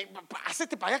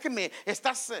hacete para allá que me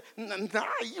estás,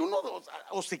 ahí uno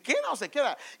o se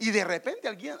queda. Y de repente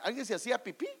alguien se hacía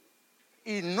pipí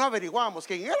y no averiguábamos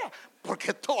quién era,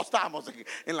 porque todos estábamos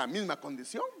en la misma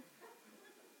condición.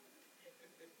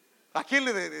 ¿A quién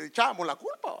le echábamos la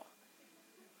culpa?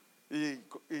 Y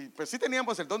pues sí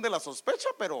teníamos el don de la sospecha,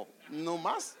 pero no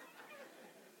más.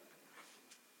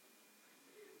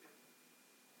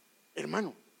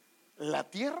 Hermano, la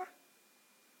tierra,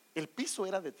 el piso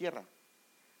era de tierra.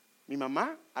 Mi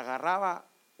mamá agarraba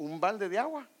un balde de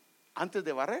agua antes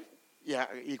de barrer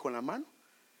y con la mano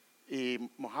y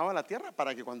mojaba la tierra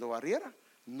para que cuando barriera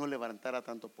no levantara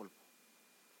tanto polvo.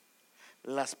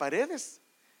 Las paredes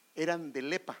eran de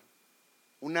lepa,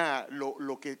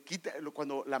 lo que quita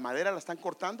cuando la madera la están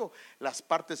cortando, las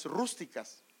partes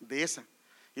rústicas de esa.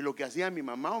 Y lo que hacía mi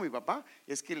mamá o mi papá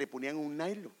es que le ponían un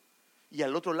nylon. Y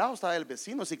al otro lado estaba el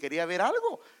vecino. Si quería ver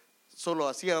algo, solo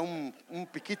hacía un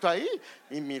piquito ahí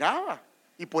y miraba.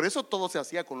 Y por eso todo se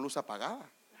hacía con luz apagada.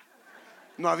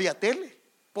 No había tele,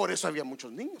 por eso había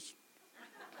muchos niños.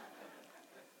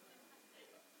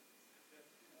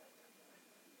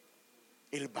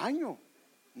 El baño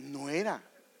no era,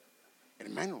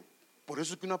 hermano, por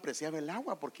eso es que uno apreciaba el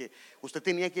agua, porque usted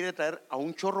tenía que ir a traer a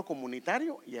un chorro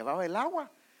comunitario y llevaba el agua.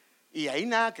 Y ahí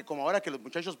nada, que como ahora que los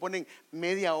muchachos ponen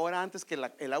media hora antes que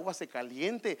el agua se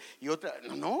caliente y otra.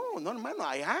 No, hermano,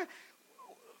 allá,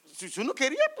 si uno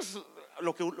quería, pues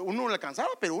lo que uno le alcanzaba,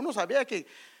 pero uno sabía que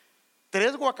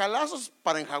 3 guacalazos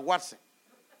para enjaguarse,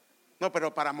 no,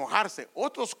 pero para mojarse,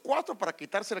 otros 4 para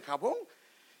quitarse el jabón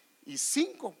y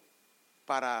 5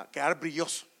 para quedar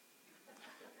brilloso.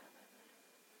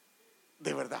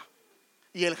 De verdad.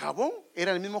 Y el jabón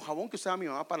era el mismo jabón que usaba mi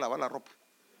mamá para lavar la ropa.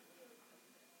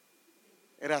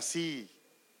 Era así,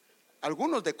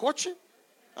 algunos de coche.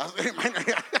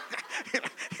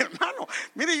 Hermano,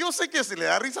 mire, yo sé que se le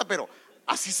da risa, pero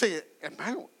así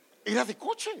hermano, era de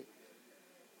coche.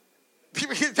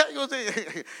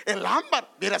 El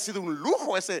ámbar hubiera sido un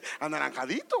lujo, ese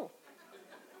anaranjadito.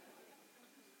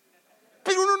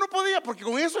 Pero uno no podía, porque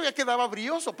con eso ya quedaba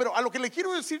brilloso. Pero a lo que le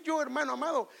quiero decir yo, hermano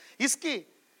amado, es que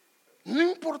no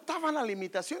importaban las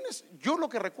limitaciones. Yo lo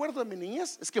que recuerdo de mi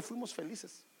niñez es que fuimos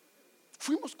felices.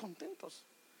 Fuimos contentos,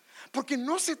 porque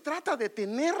no se trata de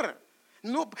tener,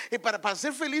 no, para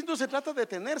ser feliz no se trata de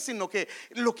tener, sino que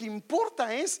lo que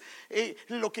importa es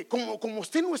lo que, como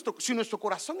esté si nuestro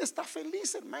corazón está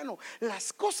feliz, hermano,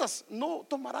 las cosas no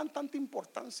tomarán tanta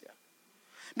importancia.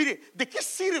 Mire, ¿de qué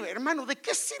sirve, hermano? ¿De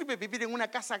qué sirve vivir en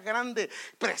una casa grande,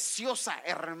 preciosa,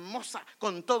 hermosa,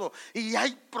 con todo, y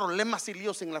hay problemas y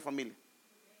líos en la familia?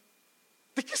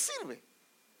 ¿De qué sirve?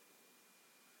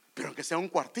 Pero aunque sea un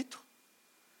cuartito,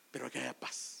 pero que haya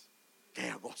paz, que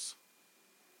haya gozo.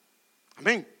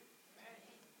 Amén.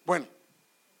 Bueno,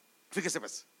 fíjese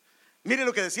pues. Mire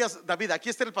lo que decías, David, aquí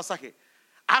está el pasaje.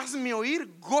 Hazme oír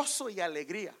gozo y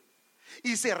alegría,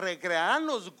 y se recrearán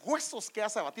los huesos que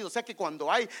has abatido. O sea que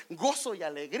cuando hay gozo y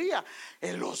alegría,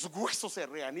 los huesos se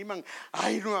reaniman.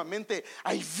 Hay nuevamente,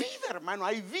 hay vida, hermano,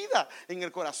 hay vida en el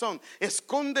corazón.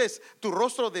 Esconde tu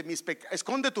rostro de mis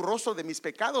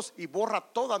pecados y borra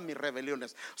todas mis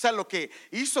rebeliones. O sea, lo que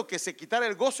hizo que se quitara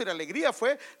el gozo y la alegría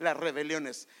fue las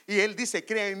rebeliones. Y él dice: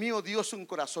 crea en mí, oh Dios, un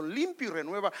corazón limpio y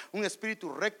renueva un espíritu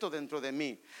recto dentro de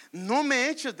mí. No me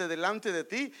eches de delante de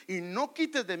ti y no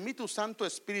quites de mí tu Santo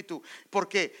Espíritu.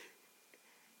 Porque,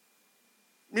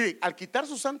 mire, al quitar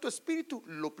su Santo Espíritu,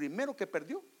 lo primero que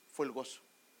perdió fue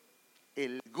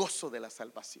el gozo de la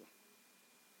salvación.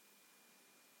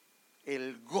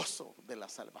 el gozo de la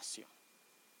salvación.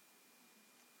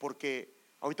 Porque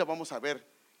ahorita vamos a ver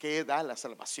qué da la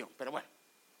salvación. Pero bueno,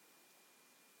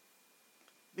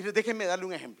 mire, déjenme darle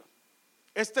un ejemplo.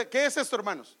 ¿Qué es esto,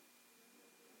 hermanos?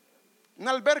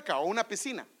 Una alberca o una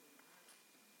piscina.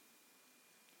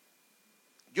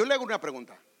 Yo le hago una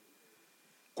pregunta.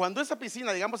 Cuando esa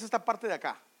piscina, digamos esta parte de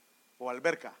acá, o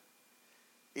alberca,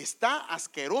 está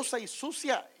asquerosa y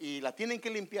sucia y la tienen que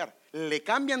limpiar, ¿le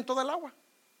cambian toda el agua?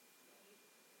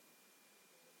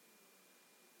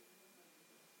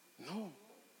 No,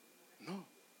 no.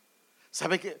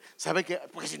 ¿Sabe que?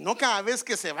 Porque si no, cada vez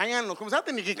que se vayan los comisarios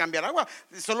tienen que cambiar agua.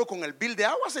 Solo con el bill de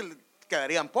agua se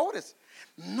quedarían pobres.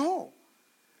 No,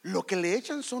 lo que le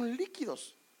echan son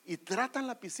líquidos y tratan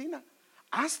la piscina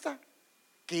hasta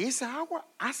que esa agua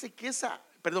hace que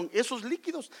esos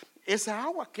líquidos, esa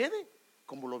agua quede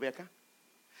como lo ve acá.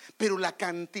 Pero la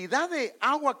cantidad de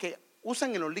agua que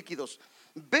usan en los líquidos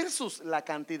versus la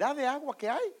cantidad de agua que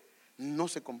hay no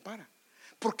se compara.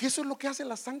 Porque eso es lo que hace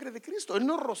la sangre de Cristo. Él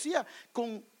nos rocía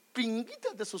con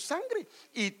pinguitas de su sangre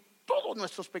y todos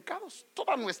nuestros pecados,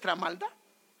 toda nuestra maldad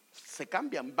se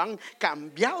cambian, van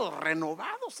cambiados,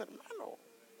 renovados, hermano.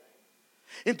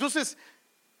 Entonces,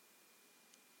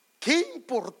 qué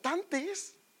importante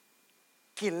es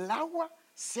que el agua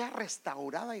sea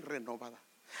restaurada y renovada.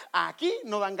 Aquí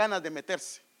no dan ganas de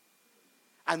meterse,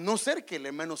 a no ser que el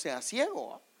hermano sea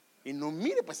ciego y no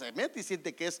mire, pues se mete y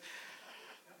siente que es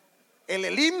el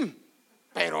Elim.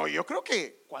 Pero yo creo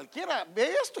que cualquiera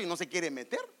ve esto y no se quiere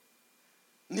meter.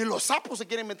 Ni los sapos se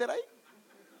quieren meter ahí.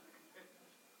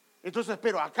 Entonces,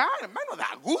 pero acá, hermano,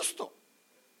 da gusto.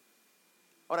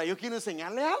 Ahora yo quiero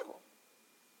enseñarle algo.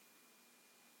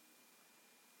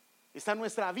 Está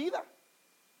nuestra vida,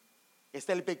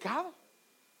 está el pecado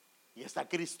y está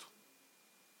Cristo.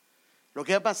 Lo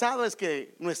que ha pasado es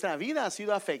que nuestra vida ha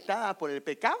sido afectada por el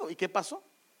pecado. ¿Y qué pasó?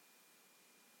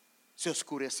 Se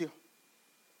oscureció,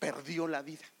 perdió la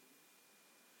vida.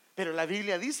 Pero la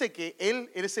Biblia dice que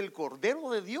Él es el Cordero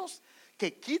de Dios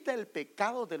que quita el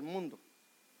pecado del mundo.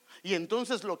 Y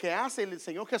entonces lo que hace el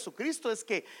Señor Jesucristo es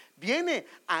que viene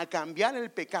a cambiar el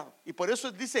pecado. Y por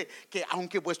eso dice que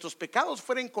aunque vuestros pecados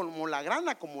fueren como la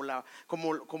grana, como la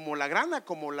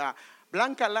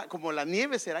blanca, como la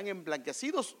nieve, serán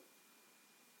emblanquecidos.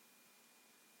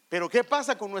 Pero ¿qué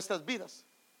pasa con nuestras vidas?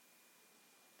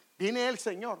 Viene el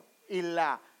Señor y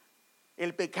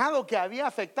el pecado que había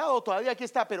afectado todavía aquí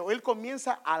está, pero Él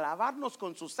comienza a lavarnos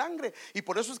con su sangre. Y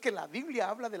por eso es que la Biblia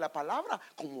habla de la palabra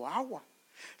como agua.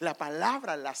 La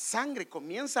palabra, la sangre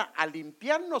comienza a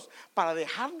limpiarnos para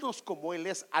dejarnos como Él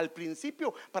es al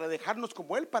principio, para dejarnos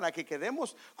como Él, para que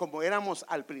quedemos como éramos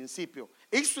al principio.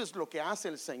 Eso es lo que hace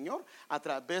el Señor a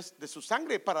través de su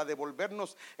sangre para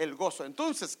devolvernos el gozo.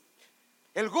 Entonces,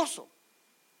 el gozo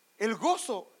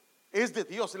es de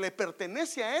Dios, le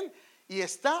pertenece a Él y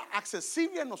está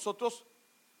accesible a nosotros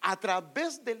a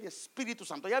través del Espíritu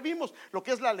Santo. Ya vimos lo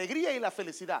que es la alegría y la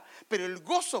felicidad, pero el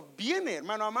gozo viene,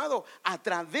 hermano amado, a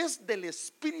través del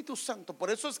Espíritu Santo.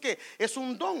 Por eso es que es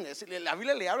un don. La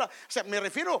Biblia le habla, o sea, me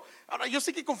refiero, ahora yo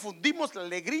sé que confundimos la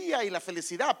alegría y la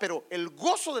felicidad, pero el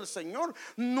gozo del Señor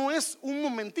no es un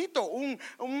momentito,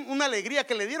 una alegría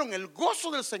que le dieron. El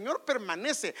gozo del Señor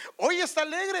permanece. Hoy está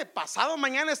alegre, pasado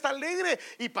mañana está alegre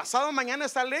y pasado mañana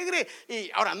está alegre.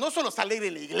 Y ahora no solo está alegre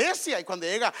en la iglesia y cuando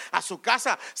llega a su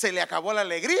casa se le acabó la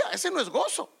alegría. Ese no es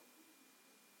gozo,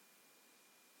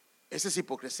 ese es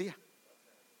hipocresía.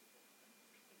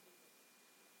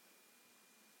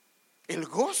 El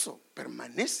gozo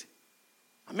permanece,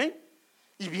 amén,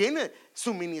 y viene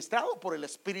suministrado por el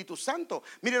Espíritu Santo.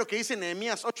 Mire lo que dice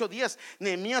Nehemías 8:10.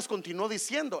 Nehemías continuó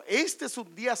diciendo: este es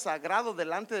un día sagrado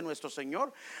delante de nuestro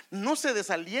Señor, no se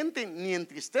desalienten ni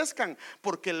entristezcan,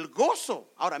 porque el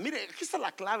gozo, ahora mire, aquí está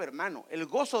la clave, hermano, el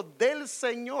gozo del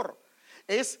Señor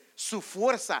es su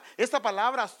fuerza. Esta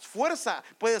palabra fuerza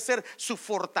puede ser su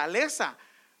fortaleza.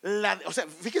 O sea,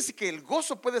 fíjese que el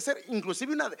gozo puede ser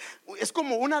inclusive es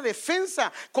como una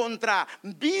defensa contra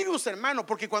virus, hermano,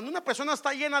 porque cuando una persona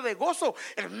está llena de gozo,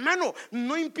 hermano,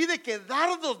 no impide que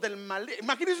dardos del mal.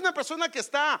 Imagínese una persona que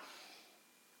está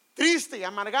triste y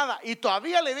amargada y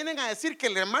todavía le vienen a decir que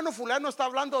el hermano fulano está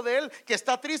hablando de él, que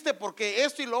está triste porque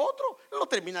esto y lo otro, lo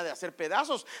termina de hacer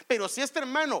pedazos. Pero si este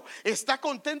hermano está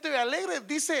contento y alegre,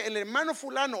 dice el hermano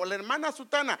fulano o la hermana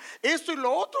sutana, esto y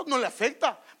lo otro no le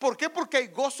afecta. ¿Por qué? Porque hay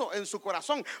gozo en su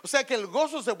corazón. O sea que el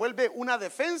gozo se vuelve una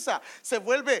defensa, se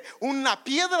vuelve una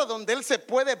piedra donde él se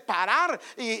puede parar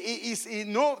y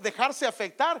no dejarse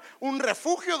afectar, un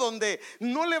refugio donde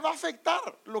no le va a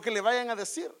afectar lo que le vayan a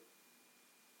decir.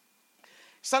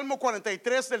 Salmo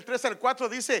 43 del 3 al 4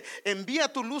 dice: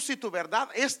 envía tu luz y tu verdad,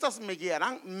 estas me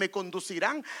guiarán, me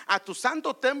conducirán a tu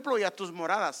santo templo y a tus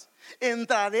moradas.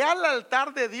 Entraré al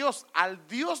altar de Dios, al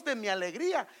Dios de mi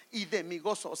alegría y de mi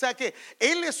gozo. O sea que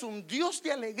Él es un Dios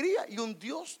de alegría y un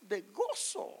Dios de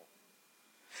gozo.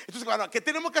 Entonces, bueno, ¿qué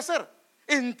tenemos que hacer?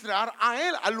 Entrar a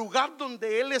Él, al lugar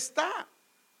donde Él está,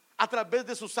 a través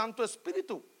de su Santo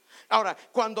Espíritu. Ahora,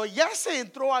 cuando ya se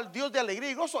entró al Dios de alegría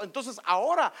y gozo, entonces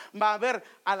ahora va a haber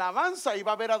alabanza y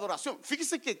va a haber adoración.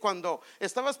 Fíjese que cuando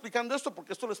estaba explicando esto,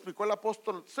 porque esto lo explicó el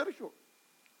apóstol Sergio,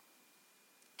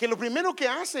 que lo primero que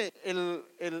hace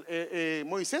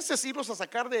Moisés es irlos a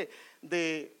sacar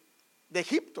de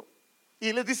Egipto.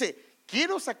 Y les dice: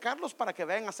 quiero sacarlos para que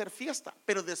vayan a hacer fiesta.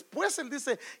 Pero después él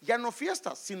dice: ya no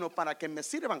fiesta, sino para que me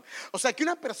sirvan. O sea que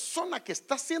una persona que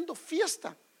está haciendo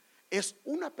fiesta es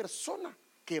una persona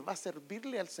que va a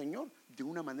servirle al Señor de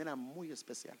una manera muy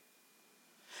especial.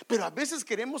 Pero a veces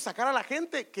queremos sacar a la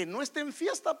gente que no esté en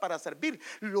fiesta para servir.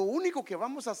 Lo único que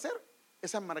vamos a hacer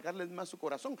es amargarles más su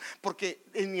corazón, porque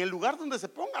en el lugar donde se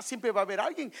ponga siempre va a haber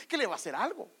alguien que le va a hacer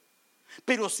algo.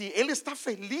 Pero si él está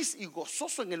feliz y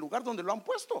gozoso en el lugar donde lo han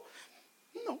puesto,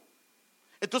 no.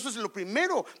 Entonces lo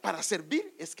primero para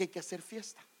servir es que hay que hacer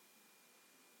fiesta.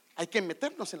 Hay que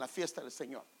meternos en la fiesta del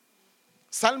Señor.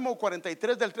 Salmo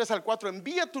 43 del 3 al 4: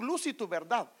 envía tu luz y tu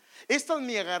verdad, estas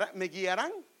me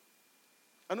guiarán.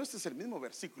 No, este es el mismo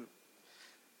versículo,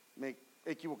 me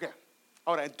equivoqué.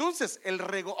 Ahora, entonces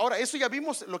ahora eso ya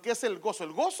vimos lo que es el gozo.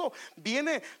 El gozo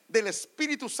viene del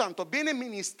Espíritu Santo, viene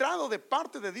ministrado de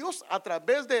parte de Dios a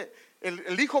través de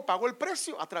el Hijo pagó el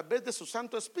precio a través de su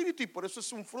Santo Espíritu, y por eso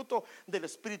es un fruto del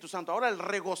Espíritu Santo. Ahora, el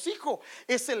regocijo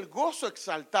es el gozo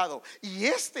exaltado, y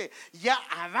este ya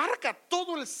abarca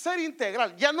todo el ser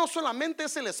integral. Ya no solamente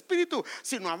es el espíritu,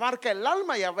 sino abarca el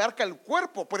alma y abarca el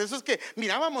cuerpo. Por eso es que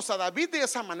mirábamos a David de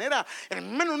esa manera,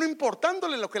 hermano, no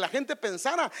importándole lo que la gente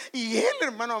pensara, y él,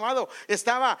 hermano amado,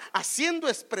 estaba haciendo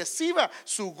expresiva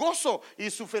su gozo y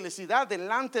su felicidad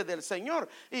delante del Señor.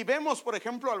 Y vemos, por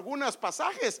ejemplo, algunos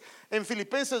pasajes. En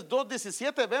Filipenses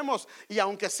 2:17 vemos: y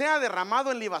aunque sea derramado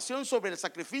en libación sobre el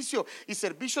sacrificio y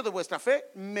servicio de vuestra fe,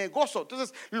 me gozo.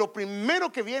 Entonces, lo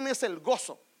primero que viene es el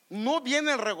gozo. No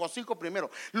viene el regocijo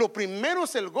primero. Lo primero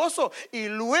es el gozo, y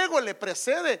luego le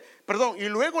y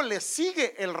luego le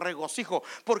sigue el regocijo.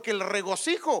 Porque el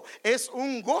regocijo es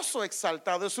un gozo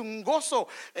exaltado, es un gozo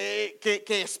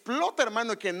que explota,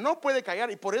 hermano, y que no puede callar.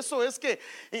 Y por eso es que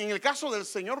en el caso del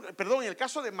Señor, en el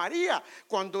caso de María,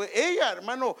 cuando ella,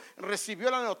 hermano, recibió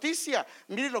la noticia,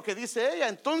 mire lo que dice ella.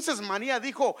 Entonces María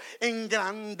dijo: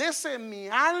 engrandece mi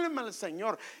alma al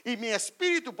Señor y mi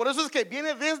espíritu. Por eso es que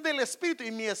viene desde el espíritu,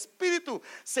 y mi espíritu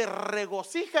se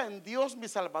regocija en Dios mi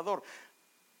Salvador.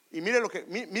 Y mire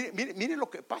lo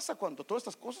que pasa cuando todas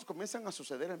estas cosas comienzan a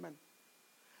suceder, hermano.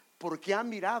 Porque ha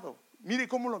mirado, mire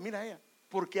cómo lo mira ella: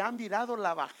 porque ha mirado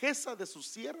la bajeza de su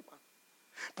sierva.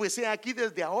 Pues he aquí,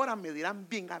 desde ahora me dirán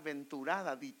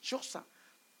bienaventurada, dichosa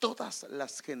todas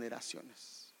las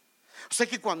generaciones. O sea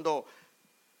que cuando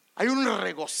hay un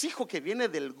regocijo que viene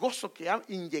del gozo que ha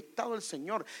inyectado el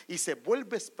Señor y se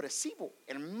vuelve expresivo,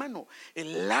 hermano,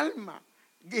 el alma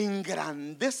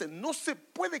engrandece, no se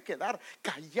puede quedar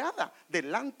callada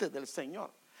delante del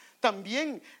Señor.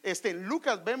 También en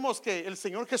Lucas vemos que el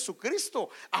Señor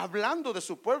Jesucristo, hablando de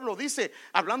su pueblo, dice,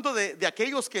 hablando de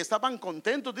aquellos que estaban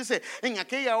contentos, dice: en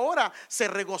aquella hora se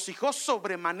regocijó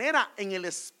sobremanera en el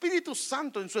Espíritu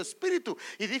Santo, en su espíritu,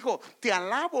 y dijo: te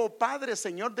alabo, oh Padre,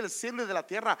 Señor del cielo y de la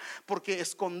tierra, porque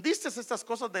escondiste estas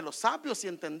cosas de los sabios y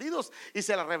entendidos y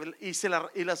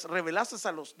las revelaste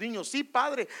a los niños. Sí,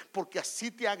 Padre, porque así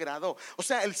te agradó. O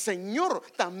sea, el Señor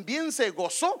también se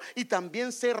gozó y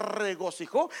también se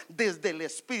regocijó desde el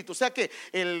espíritu. O sea que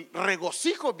el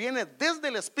regocijo viene desde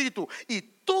el espíritu, y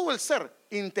todo el ser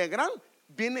integral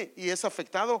viene y es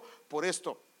afectado por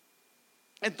esto.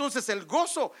 Entonces el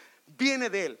gozo viene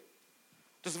de él.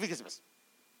 Entonces fíjese, pues,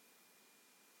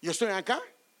 yo estoy acá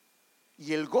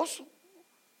y el gozo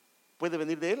puede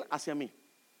venir de él hacia mí.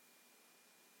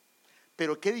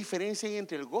 Pero ¿qué diferencia hay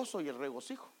entre el gozo y el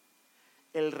regocijo?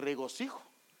 El regocijo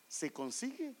se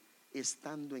consigue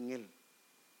estando en él,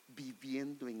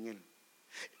 viviendo en él.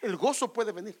 El gozo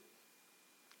puede venir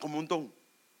como un don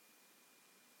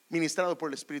ministrado por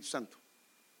el Espíritu Santo,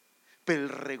 pero el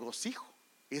regocijo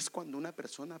es cuando una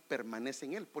persona permanece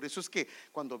en él. Por eso es que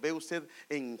cuando ve usted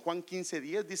en Juan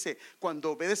 15:10 dice: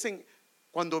 cuando obedecen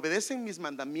mis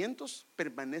mandamientos,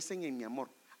 permanecen en mi amor,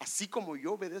 así como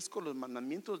yo obedezco los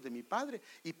mandamientos de mi Padre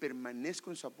y permanezco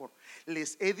en su amor.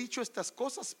 Les he dicho estas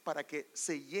cosas para que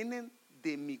se llenen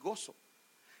de mi gozo.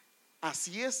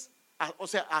 Así es, o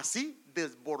sea, así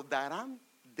desbordarán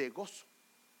de gozo.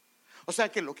 O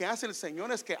sea que lo que hace el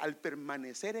Señor es que al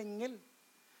permanecer en Él,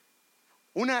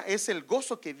 una es el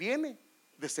gozo que viene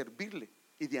de servirle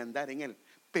y de andar en Él,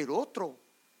 pero otro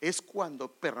es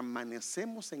cuando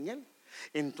permanecemos en Él,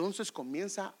 entonces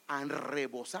comienza a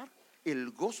rebosar el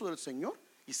gozo del Señor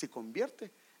y se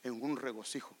convierte en un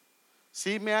regocijo.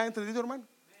 ¿Sí me ha entendido, hermano?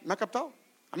 ¿Me ha captado?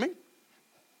 Amén.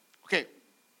 Ok.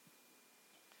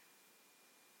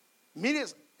 Mire,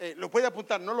 lo puede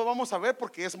apuntar, no lo vamos a ver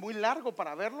porque es muy largo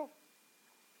para verlo.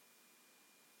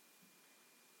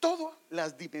 Todas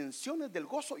las dimensiones del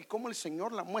gozo y cómo el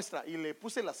Señor la muestra, y le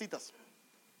puse las citas.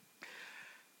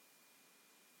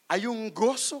 Hay un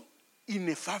gozo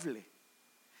inefable,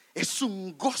 es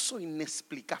un gozo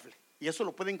inexplicable, y eso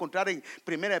lo puede encontrar en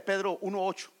 1 Pedro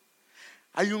 1:8.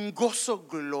 Hay un gozo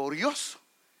glorioso,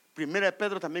 1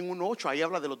 Pedro también 1:8, ahí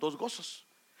habla de los dos gozos.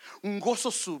 Un gozo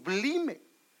sublime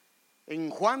en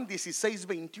Juan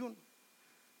 16:21.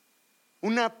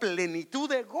 Una plenitud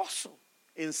de gozo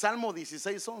en Salmo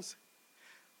 16:11.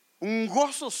 Un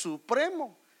gozo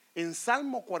supremo en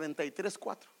Salmo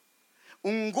 43:4.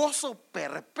 Un gozo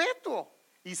perpetuo,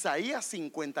 Isaías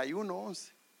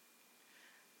 51:11.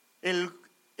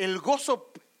 El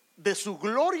gozo de su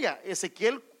gloria,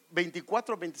 Ezequiel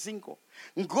 24:25.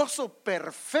 Un gozo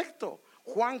perfecto,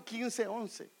 Juan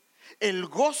 15:11. El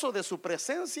gozo de su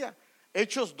presencia,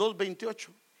 Hechos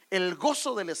 2:28. El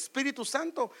gozo del Espíritu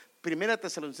Santo, 1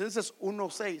 Tesalonicenses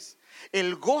 1:6.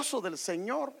 El gozo del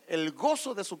Señor, el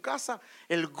gozo de su casa,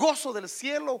 el gozo del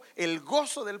cielo, el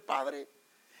gozo del Padre.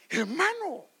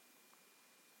 Hermano,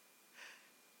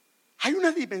 hay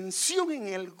una dimensión en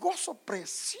el gozo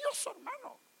precioso,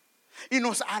 hermano, y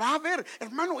nos hará ver,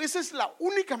 hermano, esa es la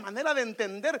única manera de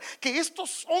entender que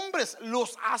estos hombres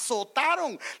los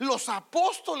azotaron, los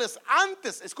apóstoles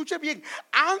antes, escuche bien,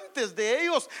 antes de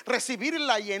ellos recibir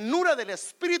la llenura del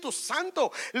Espíritu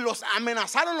Santo, los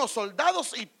amenazaron los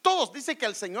soldados y todos, dice que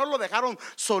al Señor lo dejaron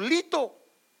solito.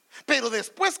 Pero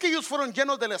después que ellos fueron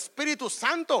llenos del Espíritu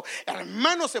Santo,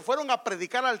 hermanos, se fueron a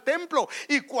predicar al templo,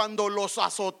 y cuando los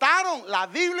azotaron, la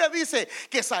Biblia dice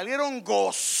que salieron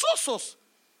gozosos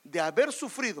de haber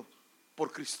sufrido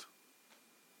por Cristo.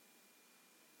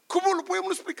 ¿Cómo lo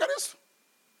podemos explicar eso?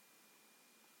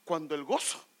 Cuando el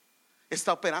gozo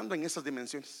está operando en esas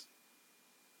dimensiones.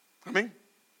 Amén.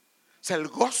 O sea, el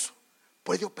gozo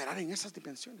puede operar en esas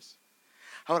dimensiones.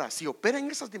 Ahora, si opera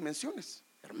en esas dimensiones,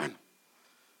 hermano,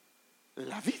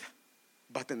 la vida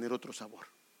va a tener otro sabor.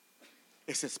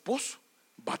 Ese esposo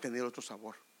va a tener otro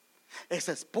sabor.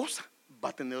 Esa esposa va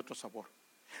a tener otro sabor.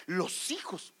 Los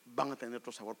hijos van a tener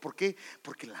otro sabor. ¿Por qué?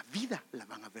 Porque la vida la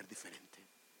van a ver diferente.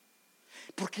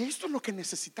 Porque esto es lo que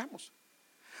necesitamos.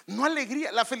 No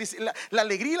alegría, la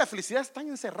alegría y la felicidad están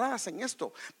encerradas en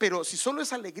esto. Pero si solo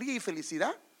es alegría y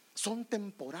felicidad, son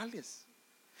temporales.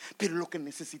 Pero lo que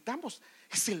necesitamos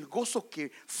es el gozo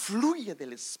que fluye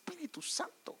del Espíritu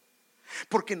Santo,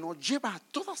 porque nos lleva a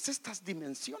todas estas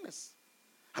dimensiones.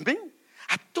 Amén.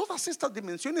 A todas estas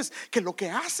dimensiones que lo que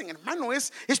hacen, hermano,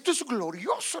 esto es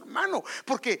glorioso, hermano,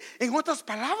 porque en otras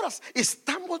palabras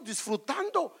estamos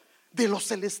disfrutando de lo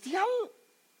celestial.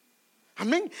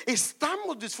 Amén.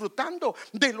 Estamos disfrutando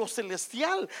de lo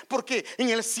celestial, porque en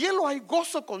el cielo hay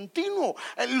gozo continuo.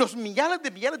 Los millares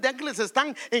de ángeles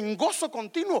están en gozo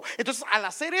continuo. Entonces, al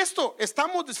hacer esto,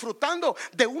 estamos disfrutando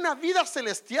de una vida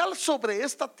celestial sobre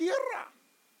esta tierra.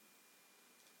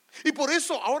 Y por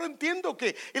eso ahora entiendo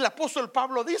que el apóstol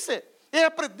Pablo dice: he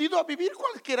aprendido a vivir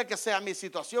cualquiera que sea mi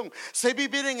situación. Sé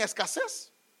vivir en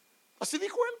escasez, así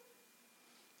dijo él,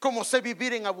 como sé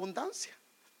vivir en abundancia.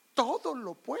 Todo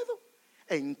lo puedo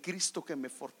en Cristo que me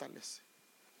fortalece.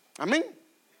 Amén.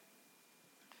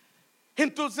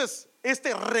 Entonces,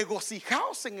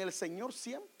 regocijaos en el Señor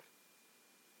siempre.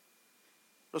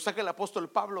 Lo saca el apóstol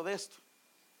Pablo de esto.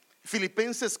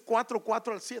 Filipenses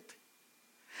 4:4-7.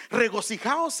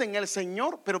 Regocijaos en el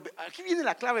Señor. Pero aquí viene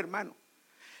la clave, hermano.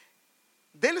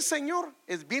 Del Señor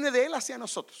viene de Él hacia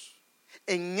nosotros.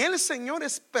 En el Señor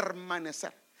es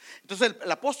permanecer. Entonces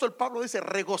el apóstol Pablo dice: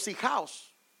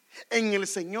 regocijaos en el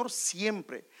Señor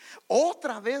siempre.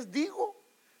 Otra vez digo,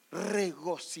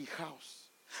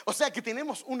 regocijaos. O sea que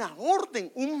tenemos una orden,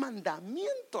 un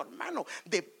mandamiento, hermano,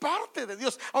 de parte de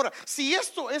Dios. Ahora, si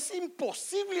esto es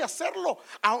imposible hacerlo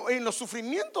en los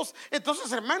sufrimientos, entonces,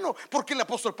 hermano, ¿por qué el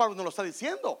apóstol Pablo no lo está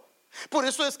diciendo? Por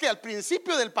eso es que al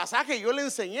principio del pasaje yo le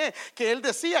enseñé que él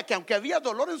decía que aunque había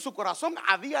dolor en su corazón,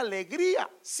 había alegría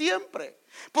siempre.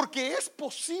 Porque es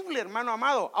posible, hermano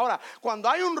amado. Ahora, cuando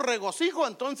hay un regocijo,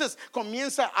 entonces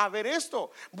comienza a ver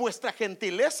esto: vuestra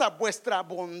gentileza, vuestra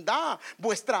bondad,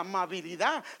 vuestra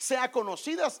amabilidad sea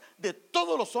conocidas de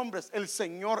todos los hombres. El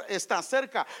Señor está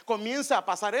cerca. Comienza a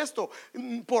pasar esto: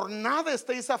 por nada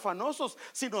estéis afanosos,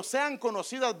 sino sean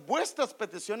conocidas vuestras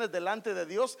peticiones delante de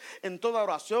Dios en toda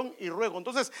oración y ruego.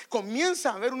 Entonces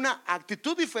comienza a haber una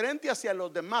actitud diferente hacia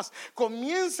los demás.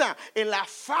 Comienza el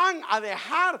afán a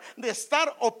dejar de estar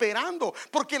operando,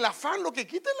 porque el afán lo que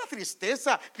quita es la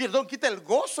tristeza, perdón, quita el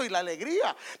gozo y la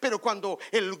alegría. Pero cuando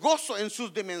el gozo en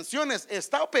sus dimensiones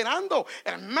está operando,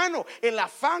 hermano, el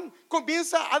afán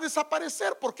comienza a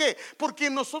desaparecer. ¿Por qué?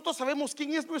 Porque nosotros sabemos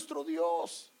quién es nuestro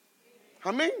Dios.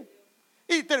 Amén.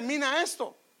 Y termina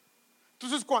esto.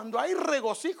 Entonces, cuando hay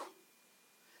regocijo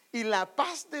y la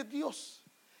paz de Dios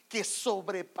que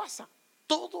sobrepasa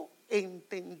todo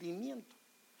entendimiento,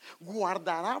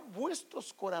 guardará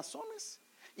vuestros corazones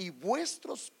y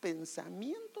vuestros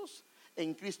pensamientos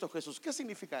en Cristo Jesús. ¿Qué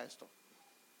significa esto?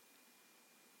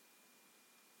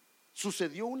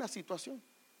 Sucedió una situación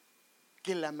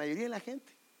que la mayoría de la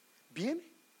gente viene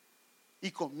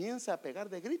y comienza a pegar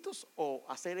de gritos o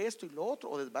hacer esto y lo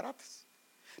otro o desbarates.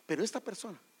 Pero esta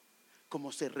persona,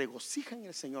 como se regocija en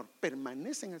el Señor,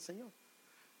 permanece en el Señor,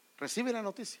 recibe la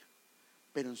noticia,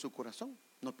 pero en su corazón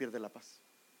no pierde la paz.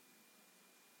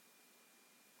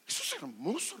 Eso es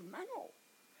hermoso, hermano.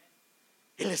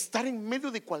 El estar en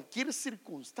medio de cualquier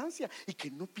circunstancia y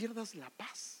que no pierdas la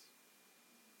paz.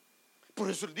 Por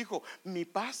eso él dijo: mi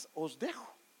paz os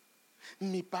dejo,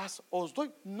 mi paz os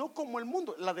doy. No como el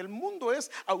mundo. La del mundo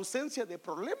es ausencia de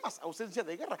problemas, ausencia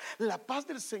de guerra. La paz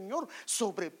del Señor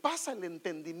sobrepasa el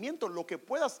entendimiento. Lo que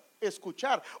puedas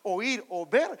escuchar, oír o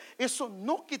ver, eso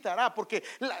no quitará, porque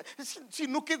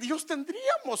sino que Dios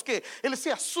tendríamos que Él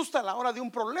se asusta a la hora de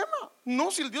un problema. No,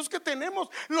 si el Dios que tenemos,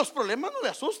 los problemas no le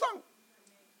asustan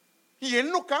y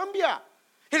Él no cambia.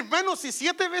 Hermano, si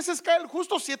 7 veces cae el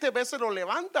justo, 7 veces lo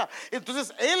levanta.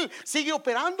 Entonces Él sigue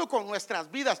operando con nuestras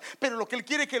vidas. Pero lo que Él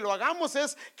quiere que lo hagamos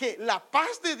es que la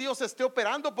paz de Dios esté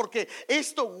operando, porque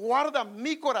esto guarda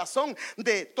mi corazón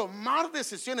de tomar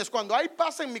decisiones. Cuando hay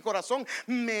paz en mi corazón,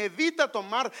 me evita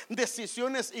tomar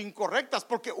decisiones incorrectas.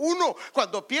 Porque uno,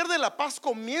 cuando pierde la paz,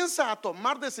 comienza a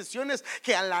tomar decisiones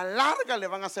que a la larga le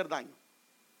van a hacer daño.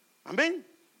 Amén.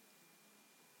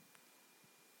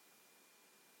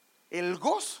 El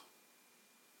gozo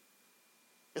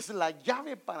es la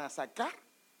llave para sacar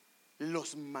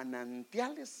los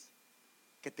manantiales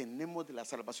que tenemos de la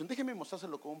salvación. Déjeme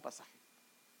mostrárselo con un pasaje.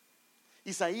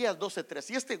 Isaías 12:3.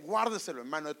 Y este guárdeselo,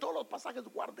 hermano. De todos los pasajes,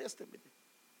 guarde este. Mire.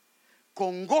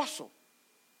 Con gozo.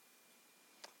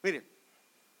 Mire.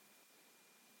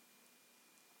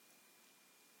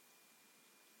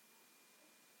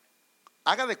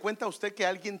 Haga de cuenta usted que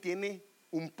alguien tiene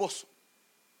un pozo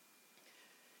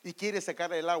y quiere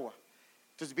sacar el agua.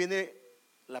 Entonces viene,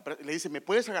 le dice: ¿me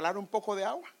puedes regalar un poco de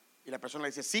agua? Y la persona le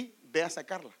dice: sí, ve a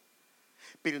sacarla.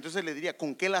 Pero entonces le diría: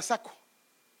 ¿con qué la saco?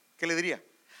 ¿Qué le diría?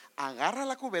 Agarra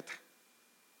la cubeta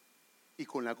y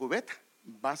con la cubeta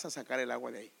vas a sacar el agua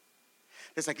de ahí.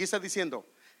 Entonces aquí está diciendo: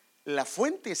 la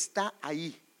fuente está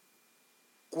ahí.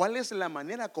 ¿Cuál es la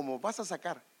manera como vas a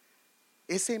sacar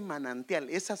ese manantial,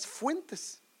 esas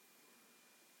fuentes?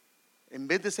 En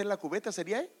vez de ser la cubeta,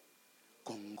 sería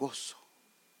con gozo.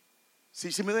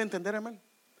 ¿Sí me da a entender, hermano?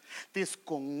 Entonces,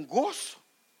 con gozo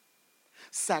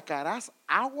sacarás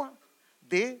agua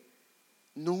de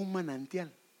no un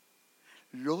manantial,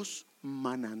 los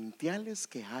manantiales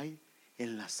que hay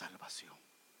en la salvación.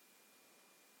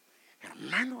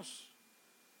 Hermanos,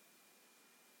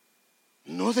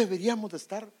 no deberíamos de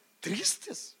estar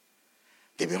tristes.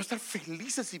 Debemos estar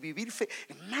felices y vivir fe.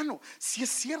 Hermano, si es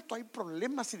cierto, hay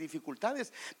problemas y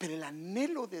dificultades, pero el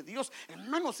anhelo de Dios,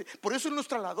 hermanos, por eso Él nos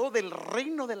trasladó del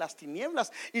reino de las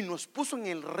tinieblas y nos puso en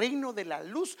el reino de la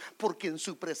luz, porque en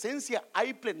su presencia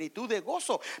hay plenitud de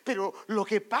gozo. Pero lo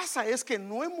que pasa es que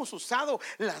no hemos usado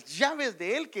las llaves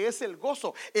de Él, que es el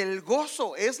gozo. El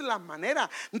gozo es la manera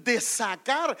de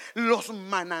sacar los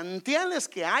manantiales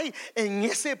que hay en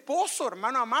ese pozo,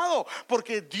 hermano amado,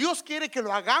 porque Dios quiere que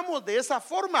lo hagamos de esa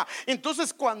forma.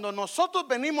 Entonces, cuando nosotros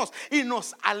venimos y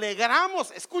nos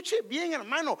alegramos, escuche bien,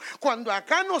 hermano, cuando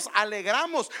acá nos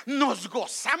alegramos, nos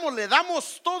gozamos, le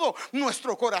damos todo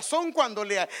nuestro corazón, cuando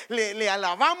le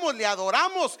alabamos, le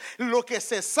adoramos, lo que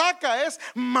se saca es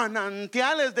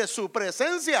manantiales de su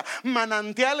presencia,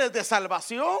 manantiales de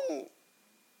salvación.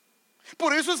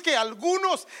 Por eso es que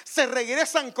algunos se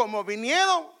regresan como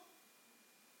vinieron,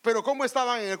 pero ¿cómo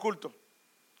estaban en el culto?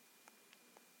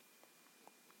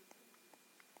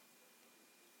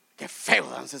 Qué feo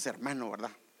danza ese hermano,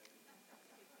 ¿verdad?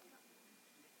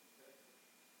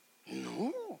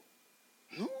 No,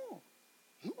 no,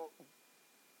 no.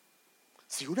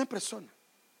 Si una persona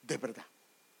de verdad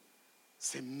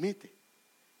se mete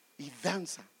y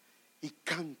danza y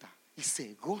canta y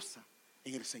se goza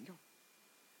en el Señor,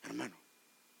 hermano,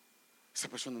 esa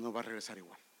persona no va a regresar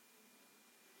igual.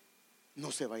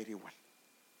 No se va a ir igual.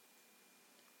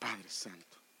 Padre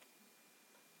Santo,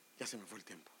 ya se me fue el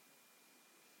tiempo.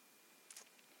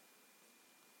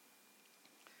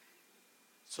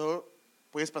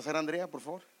 ¿Puedes pasar, Andrea, por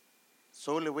favor?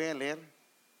 Solo le voy a leer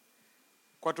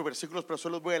 4 versículos, pero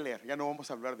solo los voy a leer. Ya no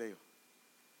vamos a hablar de ello.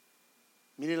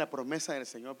 Mire la promesa del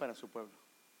Señor para su pueblo.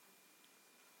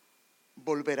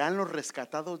 Volverán los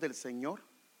rescatados del Señor,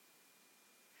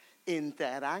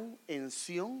 entrarán en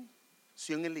Sión.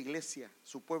 Sión es la iglesia,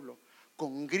 su pueblo,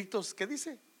 con gritos, ¿qué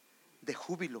dice? De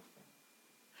júbilo,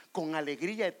 con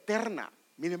alegría eterna.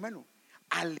 Mire, hermano,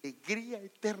 alegría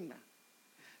eterna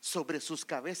sobre sus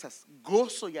cabezas,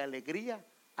 gozo y alegría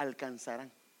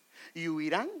alcanzarán. Y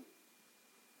huirán,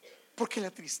 porque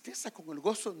la tristeza con el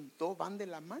gozo en todo van de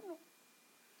la mano.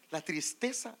 La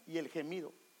tristeza y el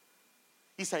gemido.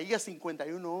 Isaías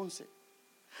 51:11.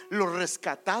 Los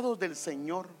rescatados del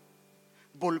Señor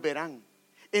volverán,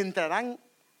 entrarán,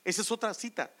 esa es otra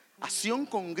cita, a Sión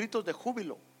con gritos de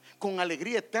júbilo, con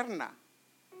alegría eterna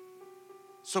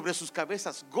sobre sus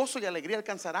cabezas, gozo y alegría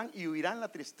alcanzarán, y huirán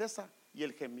la tristeza y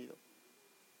el gemido.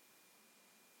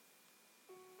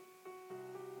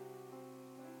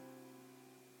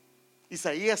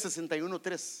 Isaías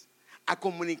 61:3. A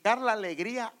comunicar la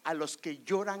alegría a los que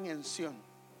lloran en Sión.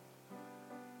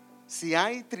 Si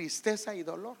hay tristeza y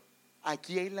dolor,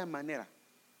 aquí hay la manera.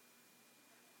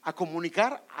 A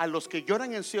comunicar a los que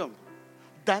lloran en Sión,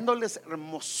 dándoles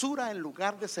hermosura en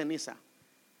lugar de ceniza,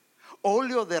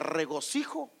 óleo de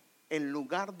regocijo en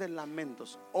lugar de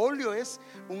lamentos. Óleo es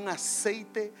un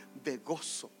aceite de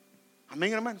gozo.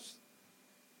 Amén, hermanos.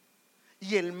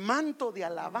 Y el manto de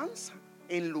alabanza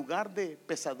en lugar de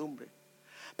pesadumbre,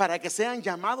 para que sean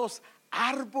llamados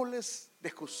árboles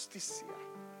de justicia.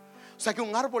 O sea que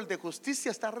un árbol de justicia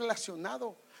está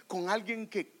relacionado con alguien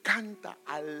que canta,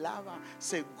 alaba,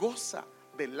 se goza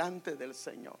delante del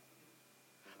Señor,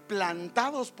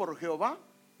 plantados por Jehová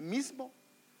mismo,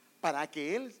 para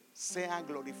que Él sea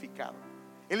glorificado.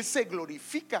 Él se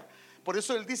glorifica. Por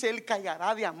eso Él dice: Él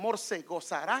callará de amor, se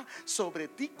gozará sobre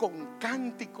ti con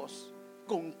cánticos.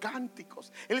 Con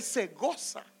cánticos. Él se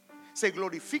goza, se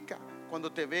glorifica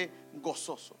cuando te ve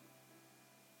gozoso.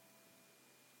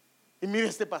 Y mire,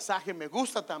 este pasaje me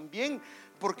gusta también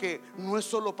porque no es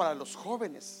solo para los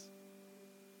jóvenes.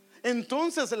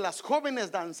 Entonces las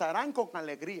jóvenes danzarán con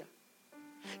alegría,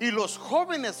 y los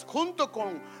jóvenes junto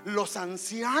con los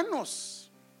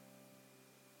ancianos.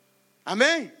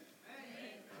 Amén.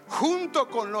 Junto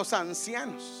con los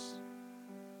ancianos.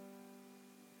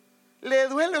 Le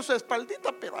duele su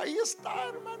espaldita, pero ahí está,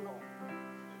 hermano.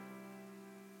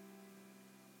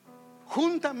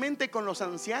 Juntamente con los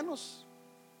ancianos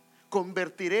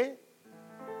convertiré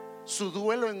su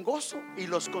duelo en gozo y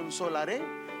los consolaré.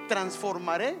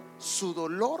 Transformaré su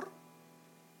dolor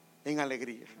en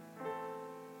alegría.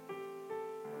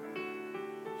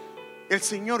 El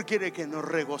Señor quiere que nos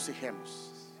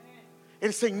regocijemos.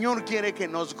 El Señor quiere que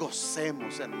nos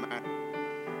gocemos, hermano.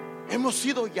 Hemos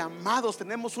sido llamados,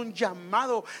 tenemos un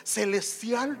llamado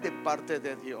celestial de parte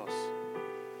de Dios.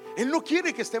 Él no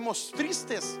quiere que estemos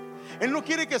tristes. Él no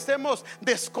quiere que estemos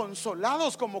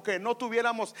desconsolados, como que no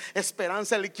tuviéramos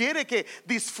esperanza. Él quiere que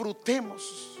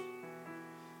disfrutemos.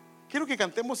 Quiero que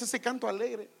cantemos ese canto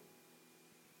alegre,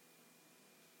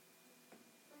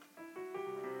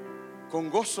 con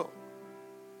gozo.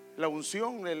 La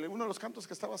unción, uno de los cantos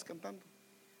que estabas cantando,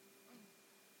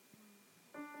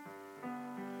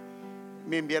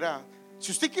 me enviará.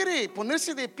 Si usted quiere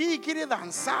ponerse de pie y quiere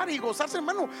danzar y gozarse,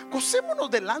 hermano, gocémonos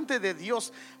delante de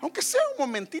Dios. Aunque sea un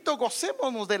momentito,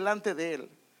 gocémonos delante de Él.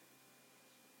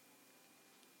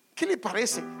 ¿Qué le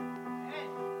parece?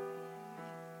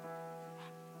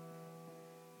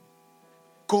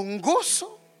 Con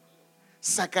gozo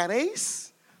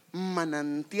sacaréis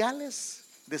manantiales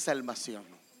de salvación.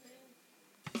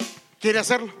 ¿Quiere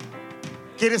hacerlo?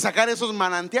 ¿Quiere sacar esos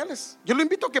manantiales? Yo lo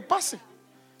invito a que pase,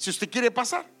 si usted quiere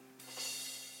pasar,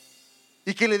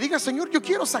 y que le diga: Señor, yo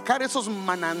quiero sacar esos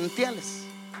manantiales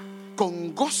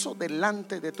con gozo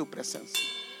delante de tu presencia.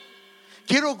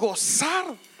 Quiero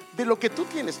gozar de lo que tú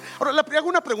tienes. Ahora le hago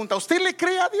una pregunta: ¿usted le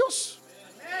cree a Dios?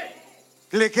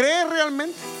 ¿Le cree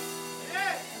realmente?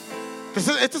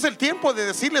 Este es el tiempo de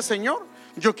decirle: Señor,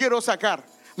 yo quiero sacar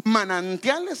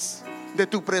manantiales de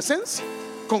tu presencia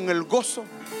con el gozo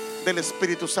del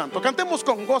Espíritu Santo. Cantemos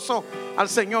con gozo al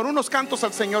Señor, unos cantos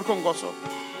al Señor con gozo.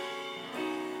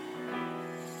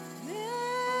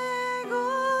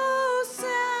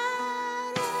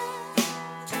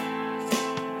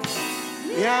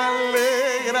 me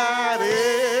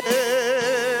alegraré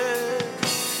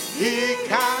y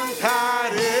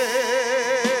cantaré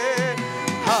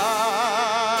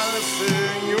al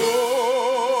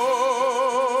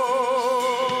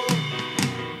Señor,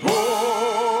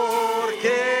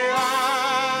 porque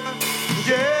han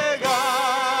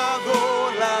llegado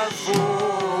las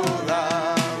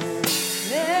bodas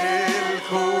del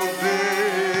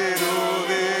Cordero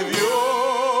de Dios.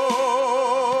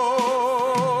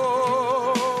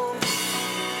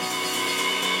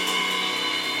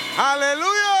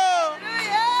 Aleluya.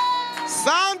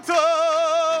 Santo.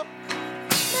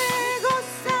 Me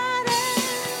gozaré.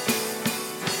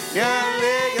 Me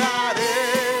alegraré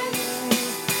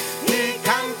y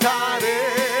cantaré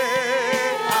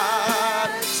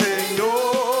al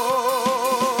Señor,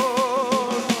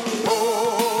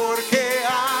 porque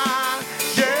han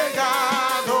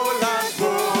llegado las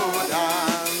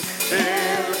bodas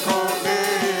del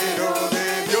Cordero de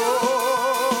Dios.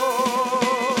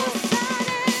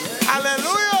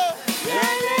 Aleluya. Me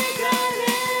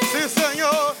alegraré. Sí,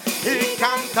 Señor, y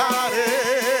cantaré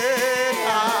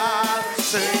al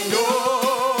Señor,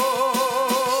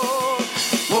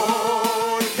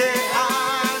 porque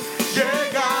han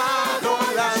llegado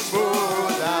las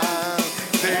bodas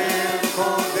del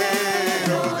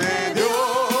Cordero de Dios.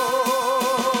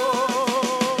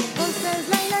 Entonces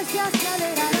la iglesia se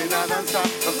alegrará. En la danza,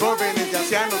 los jóvenes y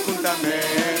ancianos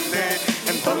juntamente.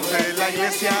 Entonces la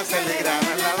iglesia se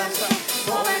alegrará en la danza.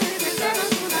 Jóvenes y ancianos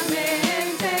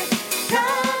juntamente.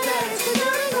 Cantaré el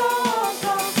Señor en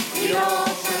gozo y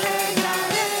los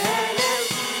alegraré en él.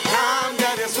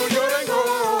 Cambiaré su lloro en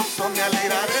gozo, me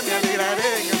alegraré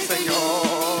en el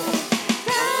Señor.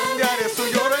 Cambiaré su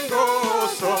lloro en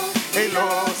gozo y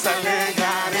los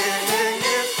alegraré en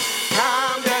él.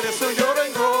 Cambiaré su lloro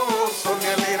en gozo, me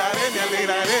alegraré en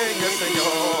el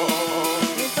Señor.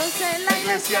 Entonces la La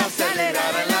iglesia se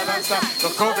alegrará en la danza,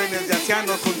 los jóvenes y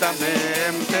ancianos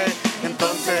juntamente.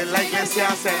 Entonces la iglesia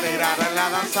se alegrará en la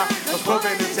danza, los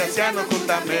jóvenes y ancianos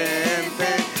juntamente.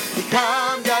 Y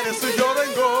cambiaré su lloro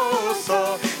en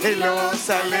gozo y los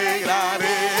alegraré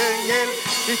en él.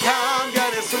 Y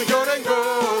cambiaré su lloro en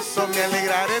gozo, me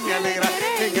alegraré en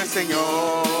el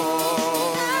Señor.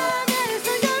 Cambiaré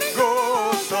su lloro en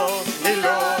Gozo y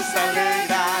los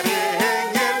alegraré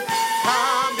en él.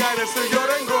 Cambiaré su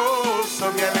lloro en gozo,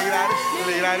 me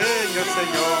alegraré en el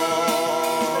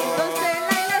Señor. Entonces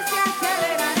la iglesia se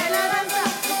alegrará en la danza,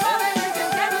 los jóvenes y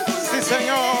ancianos Sí,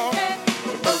 Señor. juntamente.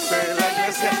 Entonces la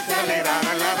iglesia se alegrará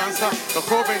en la danza, los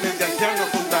jóvenes y ancianos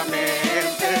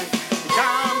juntamente.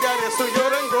 Cambiaré su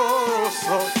lloro en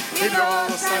gozo y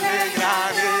los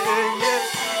alegraré en él.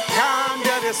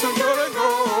 Cambiaré su lloro en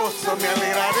gozo, me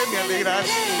alegraré en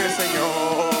el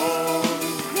Señor.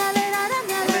 Me alegraré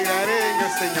Me alegraré en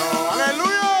el Señor.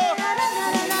 Aleluya.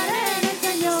 en el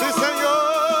Señor. Sí,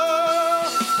 Señor.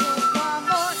 Tu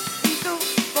amor y tu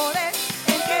poder,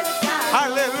 el que desata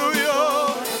Aleluya. mi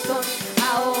corazón.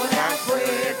 Ahora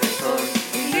fuerte soy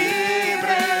y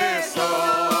Libre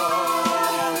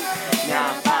soy. Me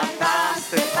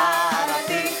apartaste para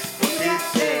ti,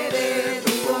 pusiste de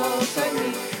tu gozo en mí.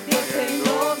 y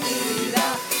ofrendo mi vida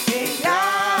en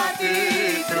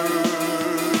Gratitud.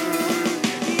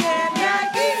 y heme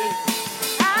aquí,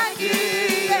 aquí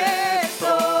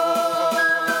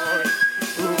estoy.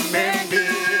 Tú me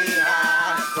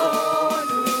envías Con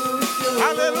unción.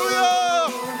 aleluya.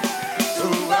 Tu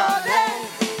poder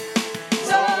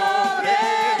Sobre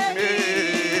mí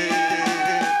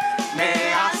me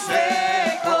hace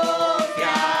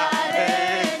confiar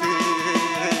en ti.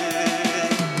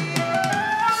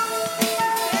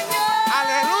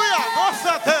 Aleluya,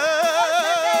 gózate.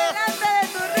 delante de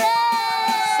tu rey.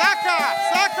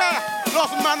 Saca los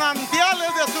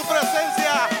manantiales de su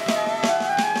presencia.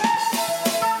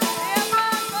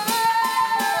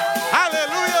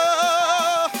 Aleluya.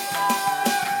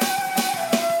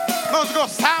 Nos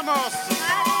gozamos.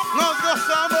 Nos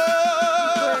gozamos.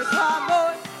 Tu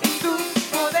amor y tu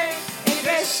poder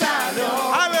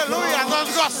ingresaron. Aleluya, nos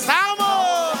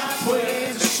gozamos.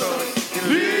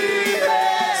 Libre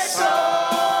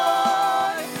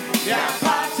soy. Me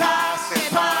apartaste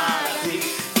para ti,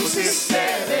 pusiste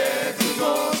de tu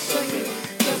gozo en mí.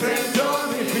 Te ofrendo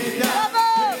mi vida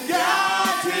en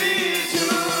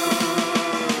gratitud.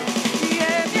 Y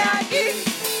heme aquí,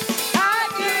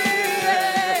 aquí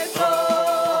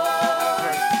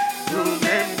estoy. Tú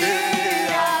me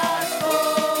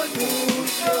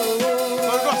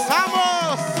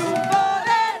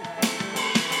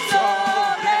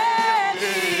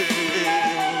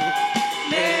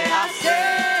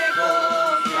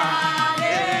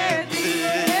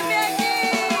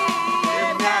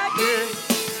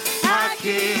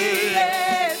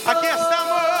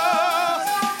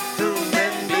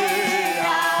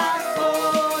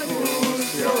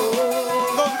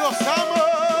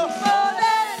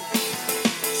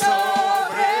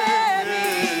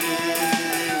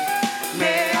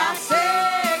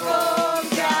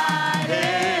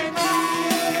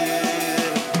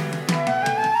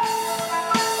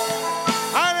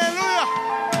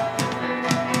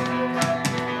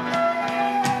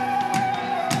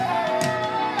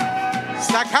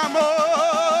Sacamos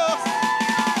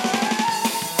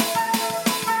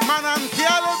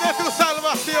manantiales de tu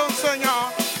salvación,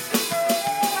 Señor.